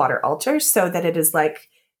the water altar so that it is like,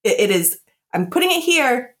 I'm putting it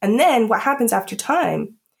here. And then what happens after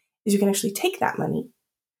time is you can actually take that money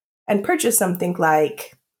and purchase something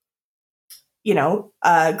like,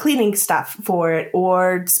 cleaning stuff for it,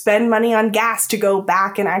 or spend money on gas to go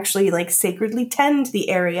back and actually like sacredly tend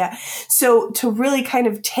the area. So to really kind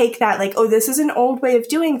of take that, like, oh, this is an old way of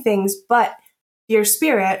doing things, but dear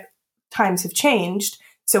spirit, times have changed.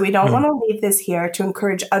 So we don't want to leave this here to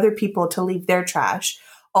encourage other people to leave their trash.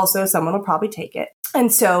 Also, someone will probably take it.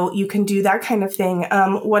 And so you can do that kind of thing.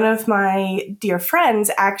 One of my dear friends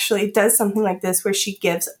actually does something like this where she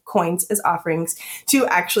gives coins as offerings to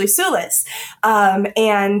actually Sulis.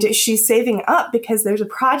 And she's saving up because there's a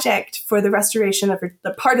project for the restoration of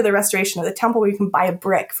the part of the restoration of the temple where you can buy a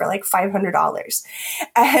brick for like $500.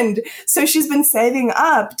 And so she's been saving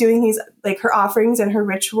up doing these like her offerings and her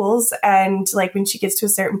rituals. And like when she gets to a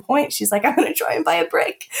certain point, she's like, I'm going to try and buy a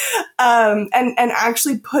brick, and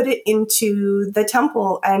actually put it into the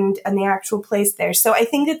temple and the actual place there. So I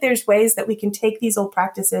think that there's ways that we can take these old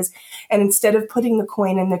practices, and instead of putting the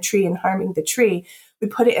coin in the tree and harming the tree, we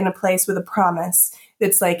put it in a place with a promise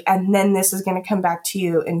that's like, and then this is going to come back to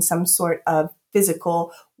you in some sort of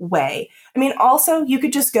physical way. I mean, also you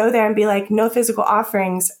could just go there and be like, no physical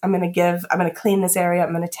offerings. I'm going to clean this area.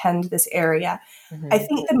 I'm going to tend this area. Mm-hmm. I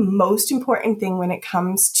think the most important thing when it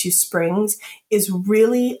comes to springs is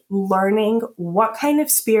really learning what kind of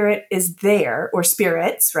spirit is there, or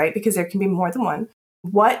spirits, right? Because there can be more than one,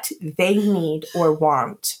 what they need or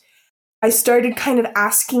want. I started kind of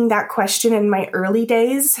asking that question in my early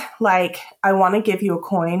days. Like, I want to give you a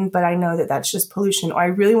coin, but I know that that's just pollution. Or I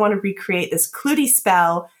really want to recreate this Clootie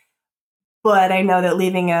spell, but I know that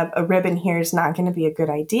leaving a ribbon here is not going to be a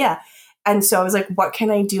good idea. And so I was like, what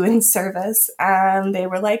can I do in service? And they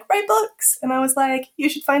were like, write books. And I was like, you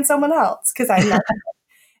should find someone else because I'm not.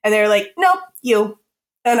 And they were like, nope, you.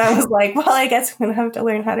 And I was like, well, I guess I'm going to have to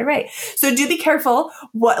learn how to write. So do be careful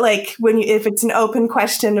what, like, if it's an open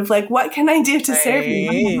question of like, what can I do to serve you?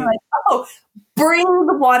 I'm like, oh, bring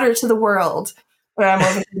the water to the world. But I'm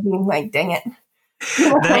over here being like, dang it.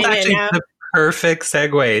 That's actually the perfect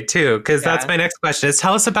segue too, because that's my next question is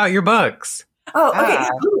tell us about your books. Oh, okay.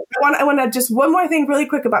 I want to just one more thing really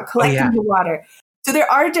quick about collecting the water. So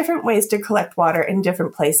there are different ways to collect water in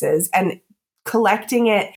different places, and collecting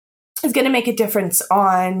it is going to make a difference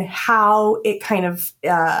on how it kind of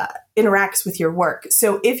interacts with your work.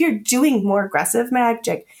 So if you're doing more aggressive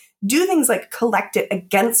magic, do things like collect it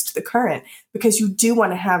against the current, because you do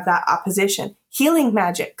want to have that opposition. Healing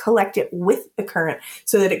magic, collect it with the current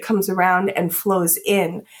so that it comes around and flows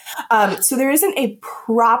in. So there isn't a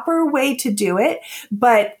proper way to do it,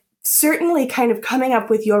 but certainly kind of coming up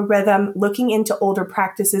with your rhythm, looking into older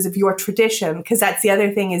practices of your tradition, because that's the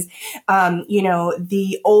other thing is,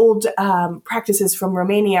 the old practices from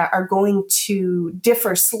Romania are going to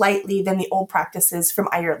differ slightly than the old practices from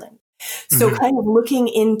Ireland. So kind of looking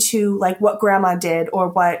into like what grandma did or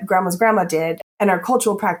what grandma's grandma did, and our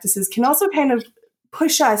cultural practices can also kind of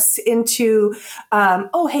push us into,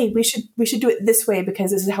 hey, we should do it this way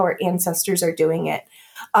because this is how our ancestors are doing it.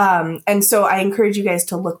 And so I encourage you guys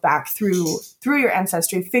to look back through your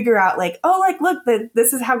ancestry, figure out like, look,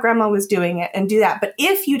 this is how grandma was doing it, and do that. But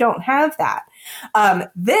if you don't have that,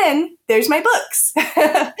 then there's my books,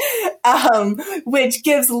 which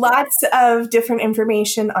gives lots of different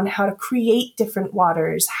information on how to create different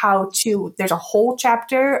waters, there's a whole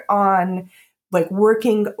chapter on like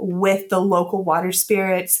working with the local water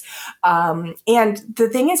spirits. And the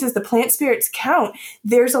thing is the plant spirits count.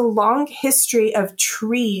 There's a long history of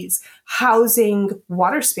trees housing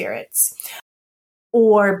water spirits,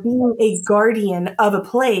 or being a guardian of a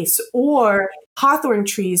place, or hawthorn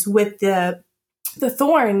trees with the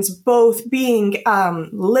thorns both being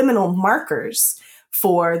liminal markers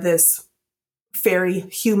for this fairy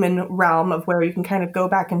human realm of where you can kind of go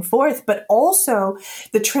back and forth, but also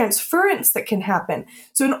the transference that can happen.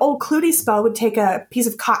 So an old Clootie spell would take a piece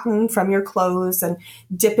of cotton from your clothes and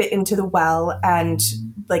dip it into the well and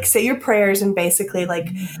like say your prayers and basically like,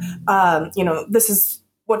 this is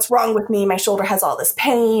what's wrong with me. My shoulder has all this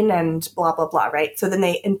pain and blah, blah, blah, right? So then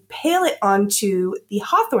they impale it onto the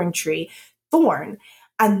hawthorn tree thorn.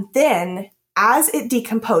 And then as it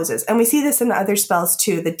decomposes, and we see this in other spells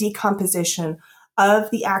too, the decomposition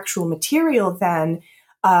of the actual material, then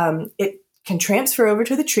it can transfer over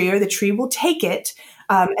to the tree, or the tree will take it.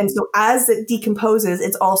 And so as it decomposes,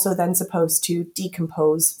 it's also then supposed to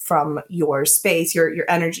decompose from your space, your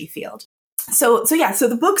energy field. So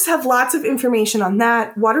the books have lots of information on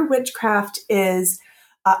that. Water Witchcraft is,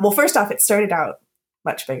 first off, it started out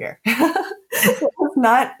much bigger.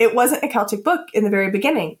 It wasn't a Celtic book in the very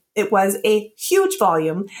beginning. It was a huge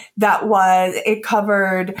volume it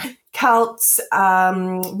covered Celts,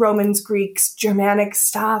 Romans, Greeks, Germanic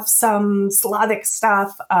stuff, some Slavic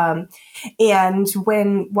stuff. And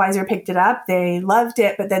when Weiser picked it up, they loved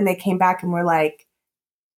it, but then they came back and were like,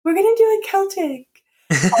 we're going to do it Celtic.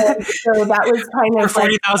 So that was kind of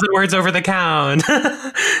 40,000 words over the count.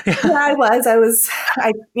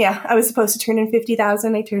 Yeah, I was supposed to turn in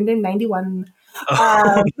 50,000. I turned in 91.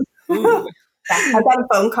 I got a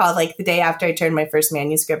phone call like the day after I turned my first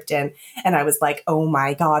manuscript in, and I was like, oh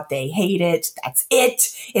my God, they hate it. That's it.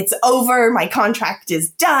 It's over. My contract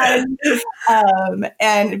is done.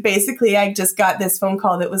 And basically I just got this phone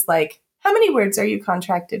call that was like, how many words are you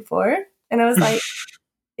contracted for? And I was like,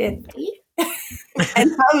 50.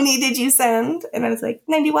 And how many did you send? And I was like,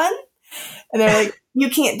 91. And they're like, you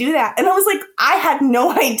can't do that. And I was like, I had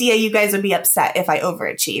no idea you guys would be upset if I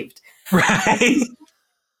overachieved. Right.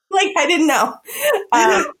 Like, I didn't know.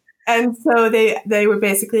 And so they were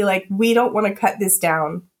basically like, we don't want to cut this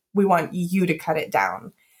down. We want you to cut it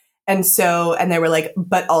down. And so, and they were like,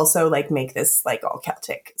 but also like make this like all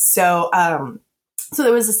Celtic. So, so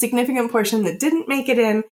there was a significant portion that didn't make it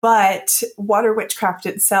in, but water witchcraft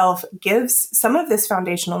itself gives some of this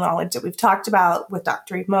foundational knowledge that we've talked about with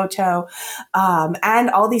Dr. Emoto, and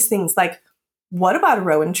all these things like, what about a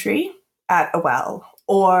rowan tree at a well?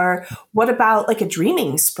 Or what about like a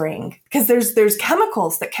dreaming spring? Because there's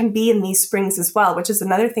chemicals that can be in these springs as well, which is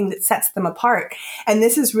another thing that sets them apart. And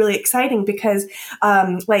this is really exciting because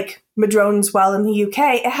like Madrone's Well in the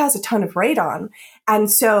UK, it has a ton of radon.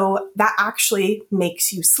 And so that actually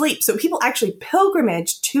makes you sleep. So people actually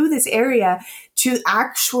pilgrimage to this area to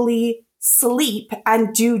actually sleep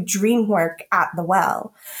and do dream work at the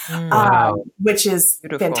well, Wow. which is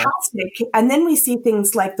Beautiful. fantastic. And then we see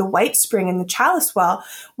things like the White Spring and the Chalice Well,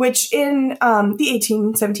 which in the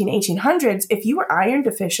 1800s, if you were iron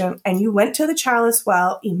deficient and you went to the Chalice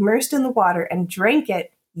Well, immersed in the water and drank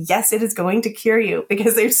it, yes, it is going to cure you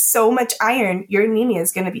because there's so much iron, your anemia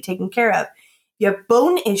is going to be taken care of. You have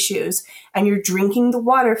bone issues and you're drinking the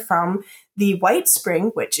water from the White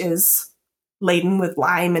Spring, which is laden with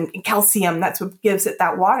lime and calcium, that's what gives it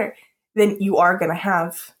that water, then you are going to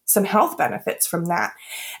have some health benefits from that.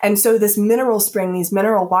 And so this mineral spring, these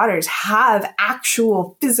mineral waters have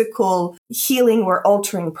actual physical healing or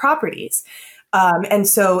altering properties. And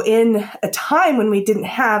so in a time when we didn't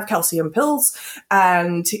have calcium pills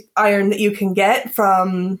and iron that you can get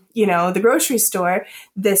from, you know, the grocery store,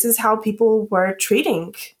 this is how people were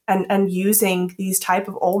treating and using these type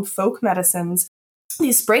of old folk medicines.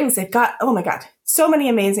 These springs, they've got, oh my God, so many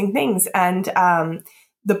amazing things. And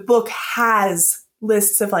the book has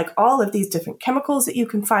lists of like all of these different chemicals that you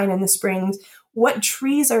can find in the springs, what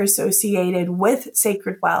trees are associated with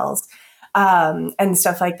sacred wells, and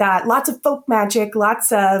stuff like that. Lots of folk magic,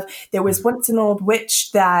 there was once an old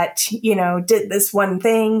witch that, you know, did this one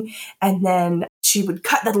thing, and then she would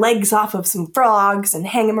cut the legs off of some frogs and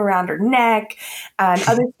hang them around her neck, and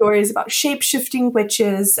other stories about shape-shifting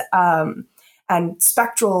witches, and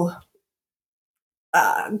spectral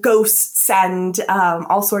ghosts and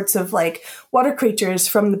all sorts of like water creatures,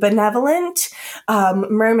 from the benevolent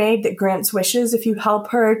mermaid that grants wishes if you help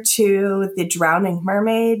her to the drowning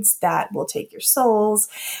mermaids that will take your souls,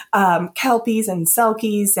 kelpies and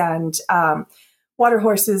selkies and water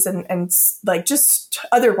horses and like just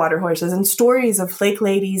other water horses and stories of lake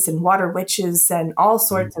ladies and water witches and all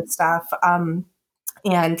sorts of stuff.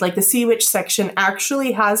 And like the Sea Witch section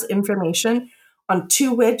actually has information on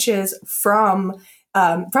 2 witches from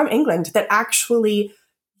England that actually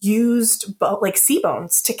used like sea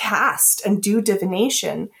bones to cast and do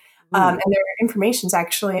divination. And their information's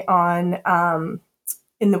actually on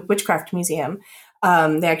in the Witchcraft Museum.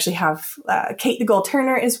 They actually have Kate the Gull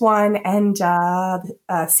Turner is one, and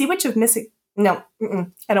Sea Witch of Mystic. No,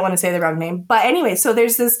 I don't want to say the wrong name. But anyway, so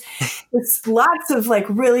there's this lots of like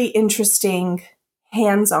really interesting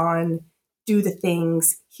hands-on, do the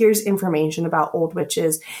things. Here's information about old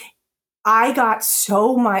witches. I got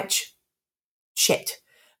so much shit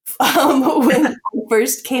when I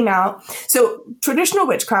first came out. So traditional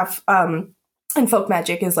witchcraft and folk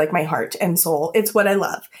magic is like my heart and soul. It's what I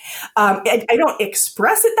love. I don't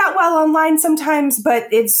express it that well online sometimes, but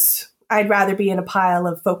I'd rather be in a pile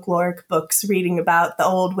of folkloric books reading about the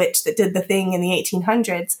old witch that did the thing in the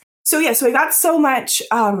 1800s. So yeah, so I got so much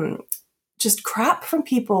just crap from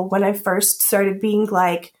people when I first started being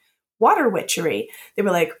like, water witchery. They were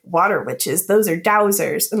like, water witches, those are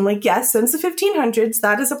dowsers. And like, yes, since the 1500s,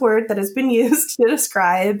 that is a word that has been used to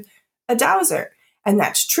describe a dowser. And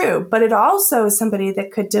that's true. But it also is somebody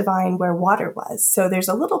that could divine where water was. So there's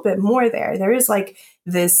a little bit more there. There is like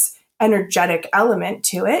this energetic element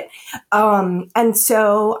to it. And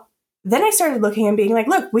so then I started looking and being like,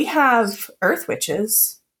 look, we have earth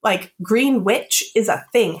witches. Like Green Witch is a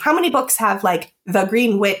thing. How many books have like the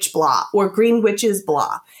Green Witch blah or Green Witches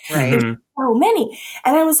blah? Right. There's so many.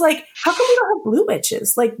 And I was like, how come we don't have blue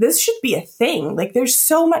witches? Like this should be a thing. Like there's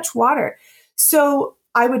so much water. So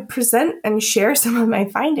I would present and share some of my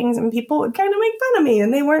findings and people would kind of make fun of me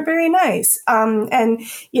and they weren't very nice. And,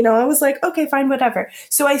 you know, I was like, okay, fine, whatever.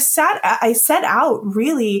 So I set out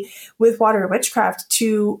really with Water Witchcraft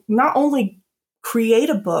to not only create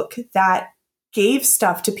a book that gave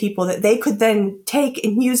stuff to people that they could then take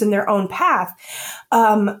and use in their own path,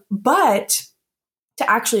 but to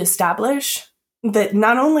actually establish that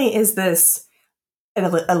not only is this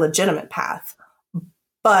a legitimate path,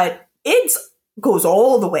 but it's goes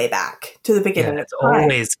all the way back to the beginning of It's time.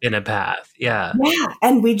 always been a path. Yeah. Yeah.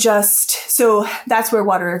 And so that's where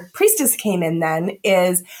Water Priestess came in then,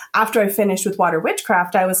 is after I finished with Water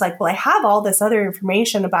Witchcraft, I was like, well, I have all this other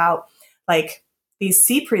information about like these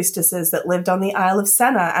sea priestesses that lived on the Isle of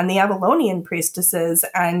Senna and the Avalonian priestesses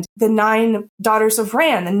and the 9 daughters of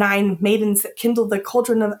Ran, the 9 maidens that kindled the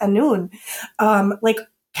cauldron of Anun, like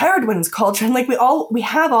Caradwin's cauldron. Like we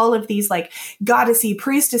have all of these like goddessy,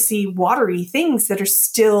 priestessy, watery things that are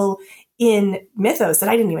still in mythos that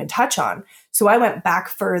I didn't even touch on. So I went back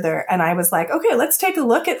further and I was like, okay, let's take a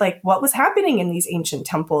look at like what was happening in these ancient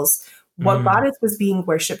temples. What goddess was being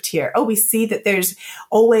worshipped here? Oh, we see that there's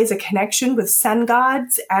always a connection with sun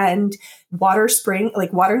gods and water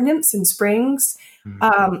nymphs and springs.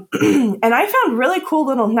 And I found really cool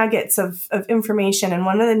little nuggets of information. And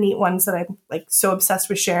one of the neat ones that I'm like so obsessed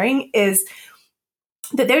with sharing is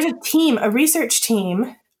that there's a research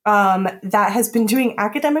team that has been doing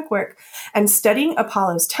academic work and studying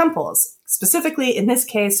Apollo's temples, specifically in this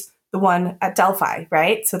case, the one at Delphi,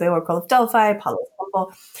 right? So the Oracle of Delphi, Apollo's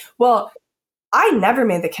temple. Well, I never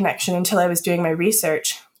made the connection until I was doing my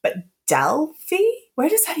research. But Delphi? Where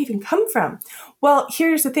does that even come from? Well,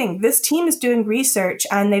 here's the thing. This team is doing research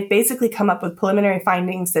and they've basically come up with preliminary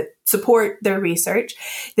findings that support their research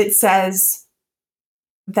that says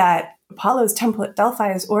that Apollo's temple at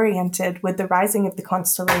Delphi is oriented with the rising of the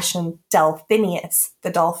constellation Delphinius,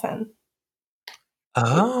 the dolphin.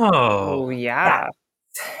 Oh, yeah.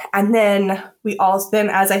 And then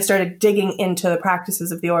as I started digging into the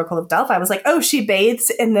practices of the Oracle of Delphi, I was like, oh, she bathes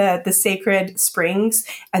in the sacred springs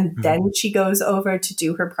and then she goes over to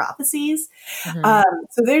do her prophecies. So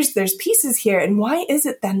there's pieces here. And why is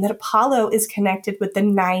it then that Apollo is connected with the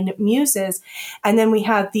 9 muses? And then we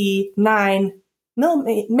have the 9 mill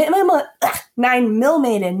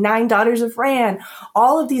maiden, 9 daughters of Ran,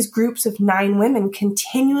 all of these groups of 9 women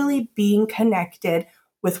continually being connected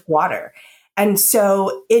with water. And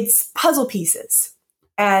so it's puzzle pieces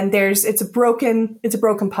and it's a broken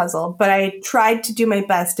puzzle, but I tried to do my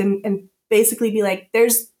best and basically be like,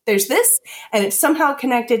 there's this and it's somehow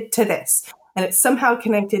connected to this and it's somehow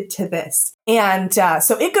connected to this. And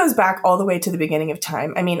so it goes back all the way to the beginning of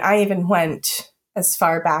time. I mean, I even went as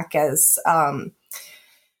far back as,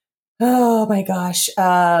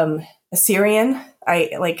 Assyrian.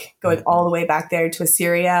 I like going all the way back there to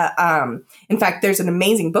Assyria. In fact, there's an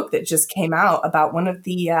amazing book that just came out about one of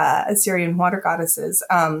the Assyrian water goddesses.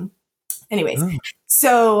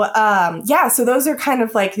 So those are kind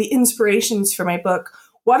of like the inspirations for my book.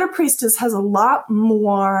 Water Priestess has a lot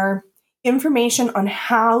more information on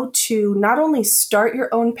how to not only start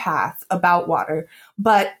your own path about water,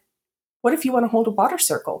 but what if you want to hold a water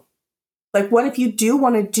circle? Like, what if you do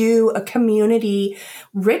want to do a community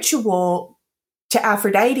ritual to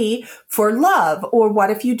Aphrodite for love? Or what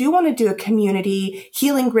if you do want to do a community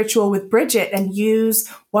healing ritual with Bridget and use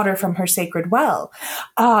water from her sacred well,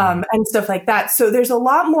 and stuff like that. So there's a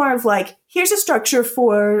lot more of like, here's a structure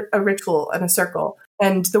for a ritual and a circle.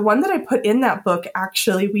 And the one that I put in that book,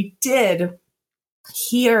 actually, we did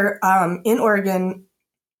here in Oregon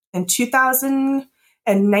in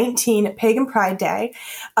 2019 Pagan Pride Day.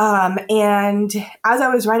 And as I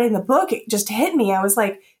was writing the book, it just hit me. I was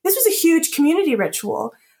like, this was a huge community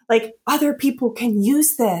ritual. Like, other people can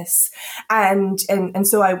use this. And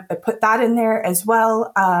so I put that in there as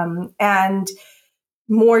well. And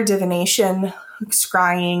more divination,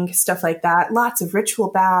 scrying, stuff like that. Lots of ritual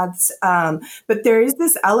baths. But there is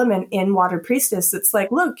this element in Water Priestess that's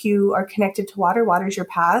like, look, you are connected to water. Water's your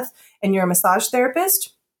path. And you're a massage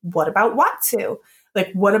therapist. What about Watsu?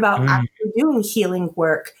 Like, what about actually doing healing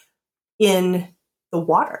work in the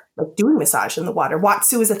water, like doing massage in the water?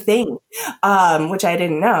 Watsu is a thing, which I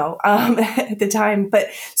didn't know at the time. But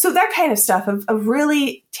so that kind of stuff of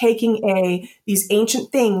really taking these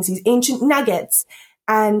ancient things, these ancient nuggets,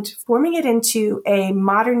 and forming it into a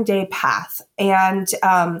modern day path. And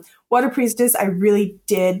Water Priestess, I really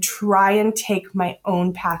did try and take my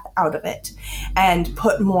own path out of it and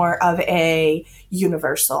put more of a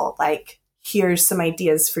universal, like, here's some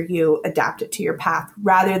ideas for you, adapt it to your path,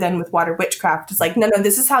 rather than with Water Witchcraft. It's like, no,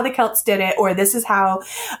 this is how the Celts did it, or this is how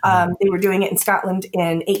they were doing it in Scotland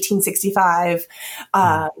in 1865.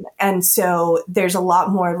 And so there's a lot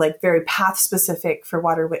more like very path specific for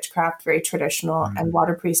Water Witchcraft, very traditional. And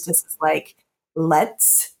Water Priestess is like,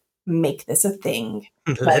 let's make this a thing.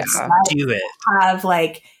 Let's do it. Have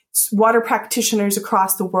like water practitioners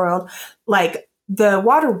across the world, like the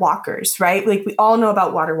water walkers, right? Like, we all know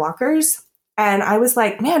about water walkers. And I was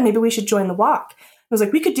like, man, maybe we should join the walk. I was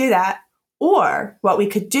like, we could do that. Or what we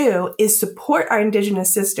could do is support our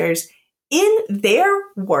Indigenous sisters in their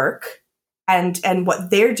work and what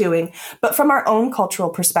they're doing, but from our own cultural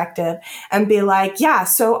perspective, and be like, yeah,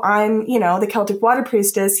 so I'm, the Celtic water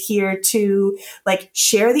priestess here to like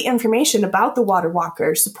share the information about the water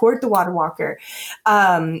walker, support the water walker.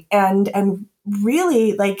 And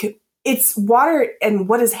really like it's water and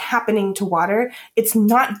what is happening to water. It's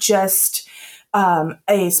not just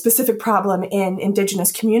a specific problem in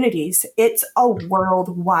Indigenous communities. It's a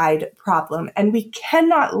worldwide problem. And we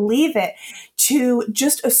cannot leave it to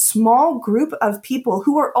just a small group of people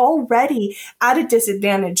who are already at a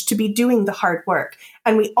disadvantage to be doing the hard work.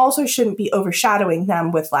 And we also shouldn't be overshadowing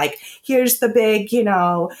them with like, here's the big,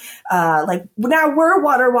 like now we're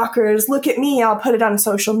water walkers. Look at me. I'll put it on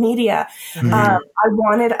social media. Mm-hmm. I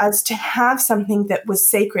wanted us to have something that was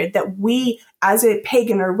sacred, that we as a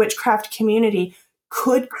pagan or witchcraft community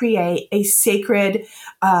could create a sacred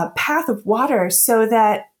path of water so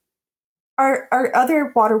that our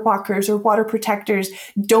other water walkers or water protectors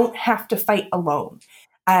don't have to fight alone.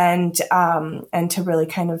 And to really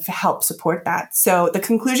kind of help support that. So the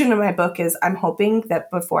conclusion of my book is I'm hoping that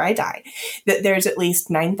before I die, that there's at least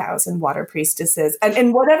 9,000 water priestesses. And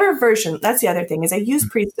in whatever version, that's the other thing, is I use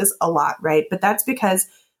priestess a lot, right? But that's because,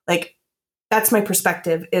 like, that's my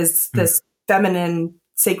perspective, is this feminine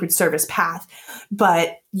sacred service path.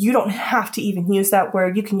 But you don't have to even use that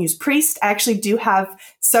word. You can use priest. I actually do have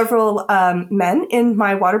several men in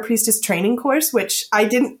my water priestess training course, which I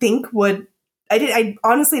didn't think would I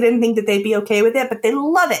honestly didn't think that they'd be okay with it, but they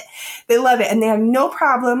love it. They love it. And they have no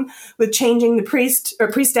problem with changing the priest or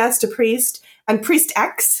priestess to priest and priest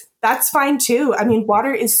X. That's fine too. I mean,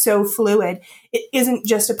 water is so fluid. It isn't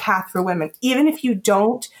just a path for women. Even if you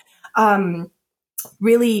don't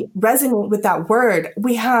really resonate with that word,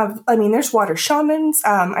 there's water shamans.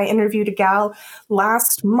 I interviewed a gal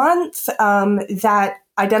last month that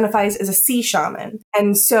identifies as a sea shaman.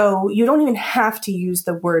 And so you don't even have to use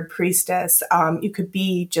the word priestess. You could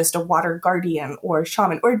be just a water guardian or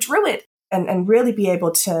shaman or druid and really be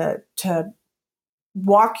able to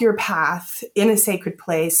walk your path in a sacred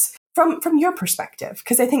place from your perspective.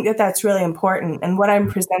 Because I think that that's really important. And what I'm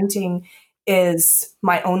presenting is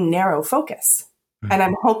my own narrow focus. And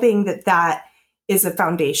I'm hoping that that is a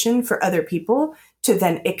foundation for other people to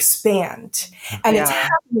then expand. And it's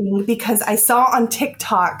happening because I saw on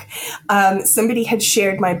TikTok, somebody had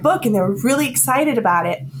shared my book and they were really excited about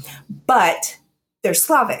it, but they're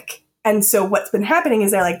Slavic. And so what's been happening is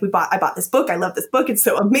they're like, I bought this book. I love this book. It's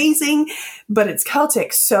so amazing, but it's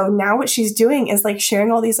Celtic. So now what she's doing is like sharing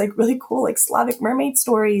all these like really cool, like Slavic mermaid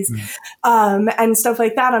stories, and stuff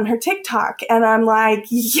like that on her TikTok. And I'm like,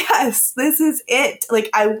 yes, this is it. Like,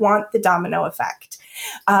 I want the domino effect.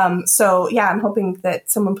 So yeah, I'm hoping that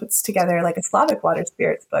someone puts together like a Slavic water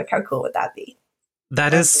spirits book. How cool would that be?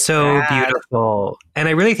 That is so beautiful. And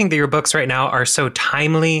I really think that your books right now are so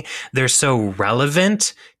timely. They're so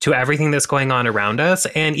relevant to everything that's going on around us.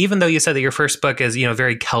 And even though you said that your first book is,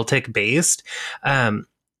 very Celtic based, and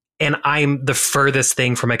I'm the furthest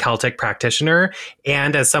thing from a Celtic practitioner,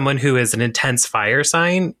 and as someone who is an intense fire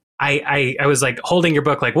sign, I was like holding your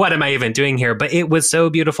book like, what am I even doing here? But it was so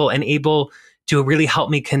beautiful and able to really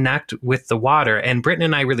help me connect with the water. And Britton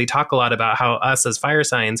and I really talk a lot about how us as fire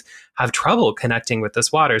signs have trouble connecting with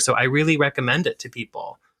this water. So I really recommend it to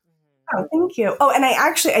people. Oh, thank you. Oh, and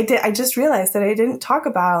I just realized that I didn't talk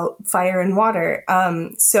about fire and water.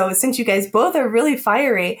 So since you guys both are really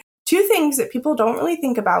fiery, two things that people don't really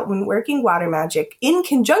think about when working water magic in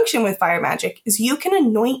conjunction with fire magic is you can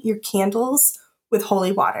anoint your candles with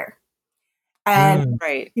holy water. And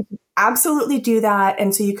you can absolutely do that.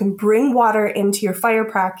 And so you can bring water into your fire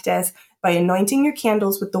practice by anointing your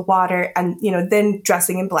candles with the water and, then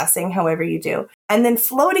dressing and blessing, however you do. And then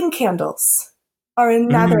floating candles are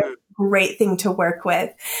another great thing to work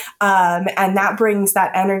with. And that brings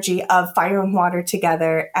that energy of fire and water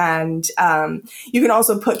together. And you can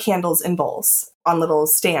also put candles in bowls on little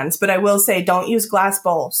stands. But I will say, don't use glass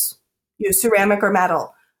bowls. Use ceramic or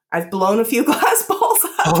metal. I've blown a few glass bowls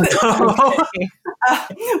up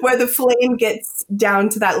where the flame gets down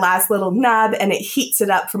to that last little nub and it heats it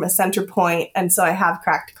up from a center point. And so I have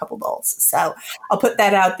cracked a couple bowls. So I'll put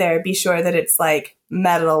that out there. Be sure that it's like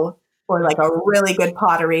metal or like a really good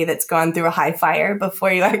pottery that's gone through a high fire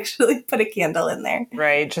before you actually put a candle in there.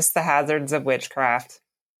 Right. Just the hazards of witchcraft.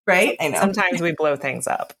 Right? I know. Sometimes we blow things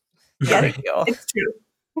up. Yeah, it's true.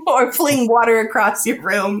 Or fling water across your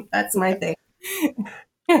room. That's my thing.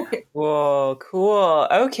 Cool.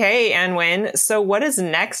 Okay, Anwen. So what is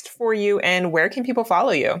next for you and where can people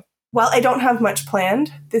follow you? Well, I don't have much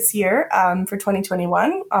planned this year for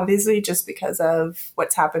 2021, obviously, just because of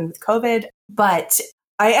what's happened with COVID. But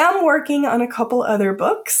I am working on a couple other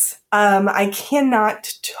books. I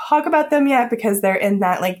cannot talk about them yet because they're in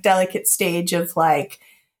that like delicate stage of like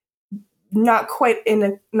not quite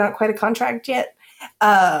a contract yet.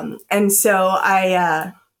 And so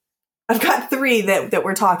I've got 3 that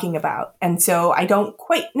we're talking about. And so I don't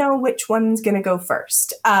quite know which one's going to go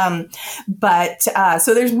first. But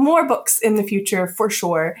so there's more books in the future for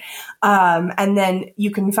sure. And then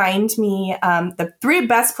you can find me. The 3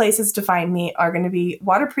 best places to find me are going to be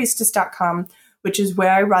waterpriestess.com, which is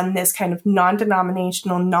where I run this kind of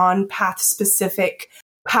non-denominational, non-path specific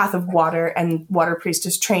path of water and water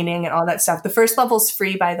priestess training and all that stuff. The first level's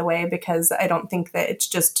free, by the way, because I don't think that it's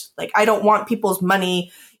just like, I don't want people's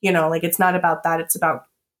money, like it's not about that. It's about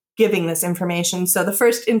giving this information. So the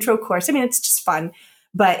first intro course, I mean, it's just fun,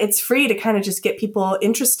 but it's free to kind of just get people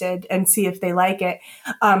interested and see if they like it.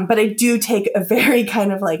 But I do take a very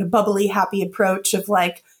kind of like bubbly, happy approach of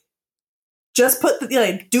like, just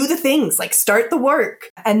do the things, like start the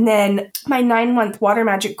work. And then my 9-month water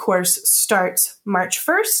magic course starts March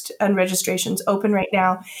 1st and registration's open right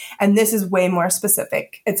now. And this is way more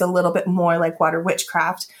specific. It's a little bit more like water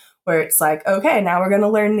witchcraft, where it's like, okay, now we're going to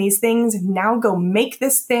learn these things. Now go make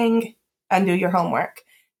this thing and do your homework.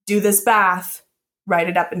 Do this bath, write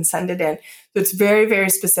it up and send it in. So it's very, very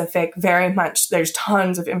specific, very much. There's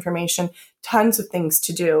tons of information, tons of things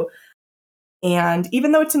to do. And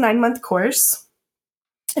even though it's a 9-month course,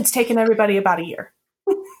 it's taken everybody about a year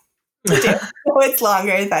to do. So it's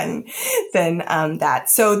longer than that.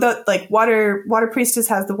 So the like water priestess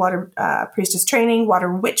has the water priestess training.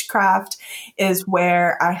 Water witchcraft is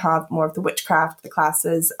where I have more of the witchcraft, the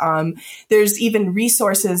classes. There's even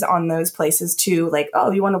resources on those places too. Like,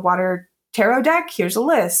 oh, you want a water tarot deck? Here's a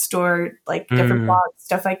list, or like different blogs,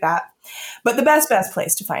 stuff like that. But the best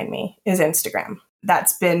place to find me is Instagram.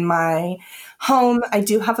 That's been my home. I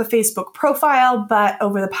do have a Facebook profile, but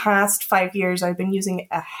over the past 5 years, I've been using it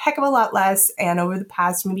a heck of a lot less. And over the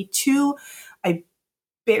past maybe 2, I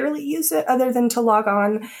barely use it other than to log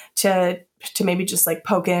on to maybe just like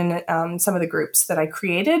poke in some of the groups that I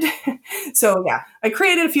created. So yeah, I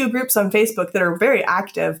created a few groups on Facebook that are very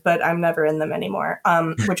active, but I'm never in them anymore,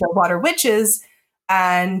 which are water witches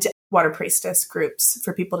and water priestess groups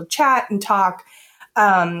for people to chat and talk.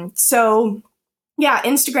 So yeah,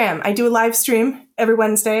 Instagram. I do a live stream every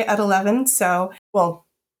Wednesday at 11. So, well,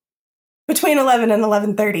 between 11 and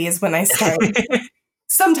 11:30 is when I start.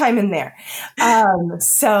 Sometime in there.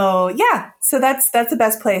 So yeah, so that's the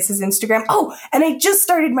best place is Instagram. Oh, and I just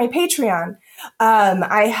started my Patreon.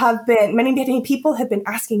 I have been, many people have been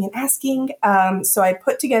asking. So I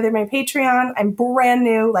put together my Patreon. I'm brand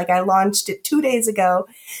new. Like I launched it 2 days ago.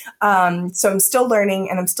 So I'm still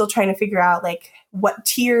learning and I'm still trying to figure out like what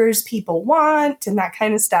tiers people want and that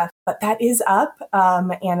kind of stuff. But that is up.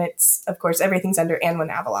 And it's, of course, everything's under Anwin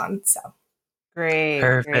Avalon. So great.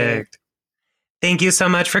 Perfect. Great. Thank you so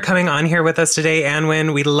much for coming on here with us today,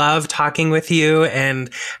 Anwin. We love talking with you and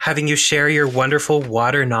having you share your wonderful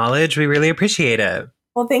water knowledge. We really appreciate it.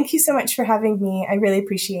 Well, thank you so much for having me. I really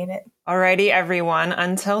appreciate it. Alrighty, everyone.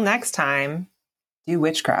 Until next time, do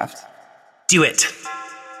witchcraft. Do it.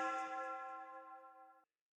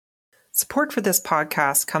 Support for this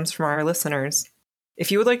podcast comes from our listeners.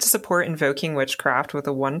 If you would like to support Invoking Witchcraft with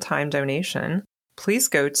a one-time donation, please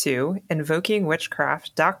go to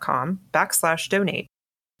invokingwitchcraft.com/donate.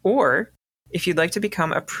 Or if you'd like to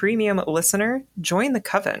become a premium listener, join the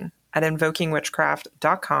Coven at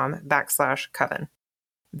invokingwitchcraft.com/coven.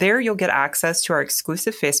 There you'll get access to our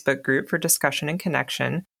exclusive Facebook group for discussion and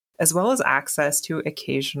connection, as well as access to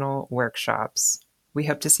occasional workshops. We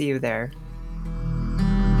hope to see you there.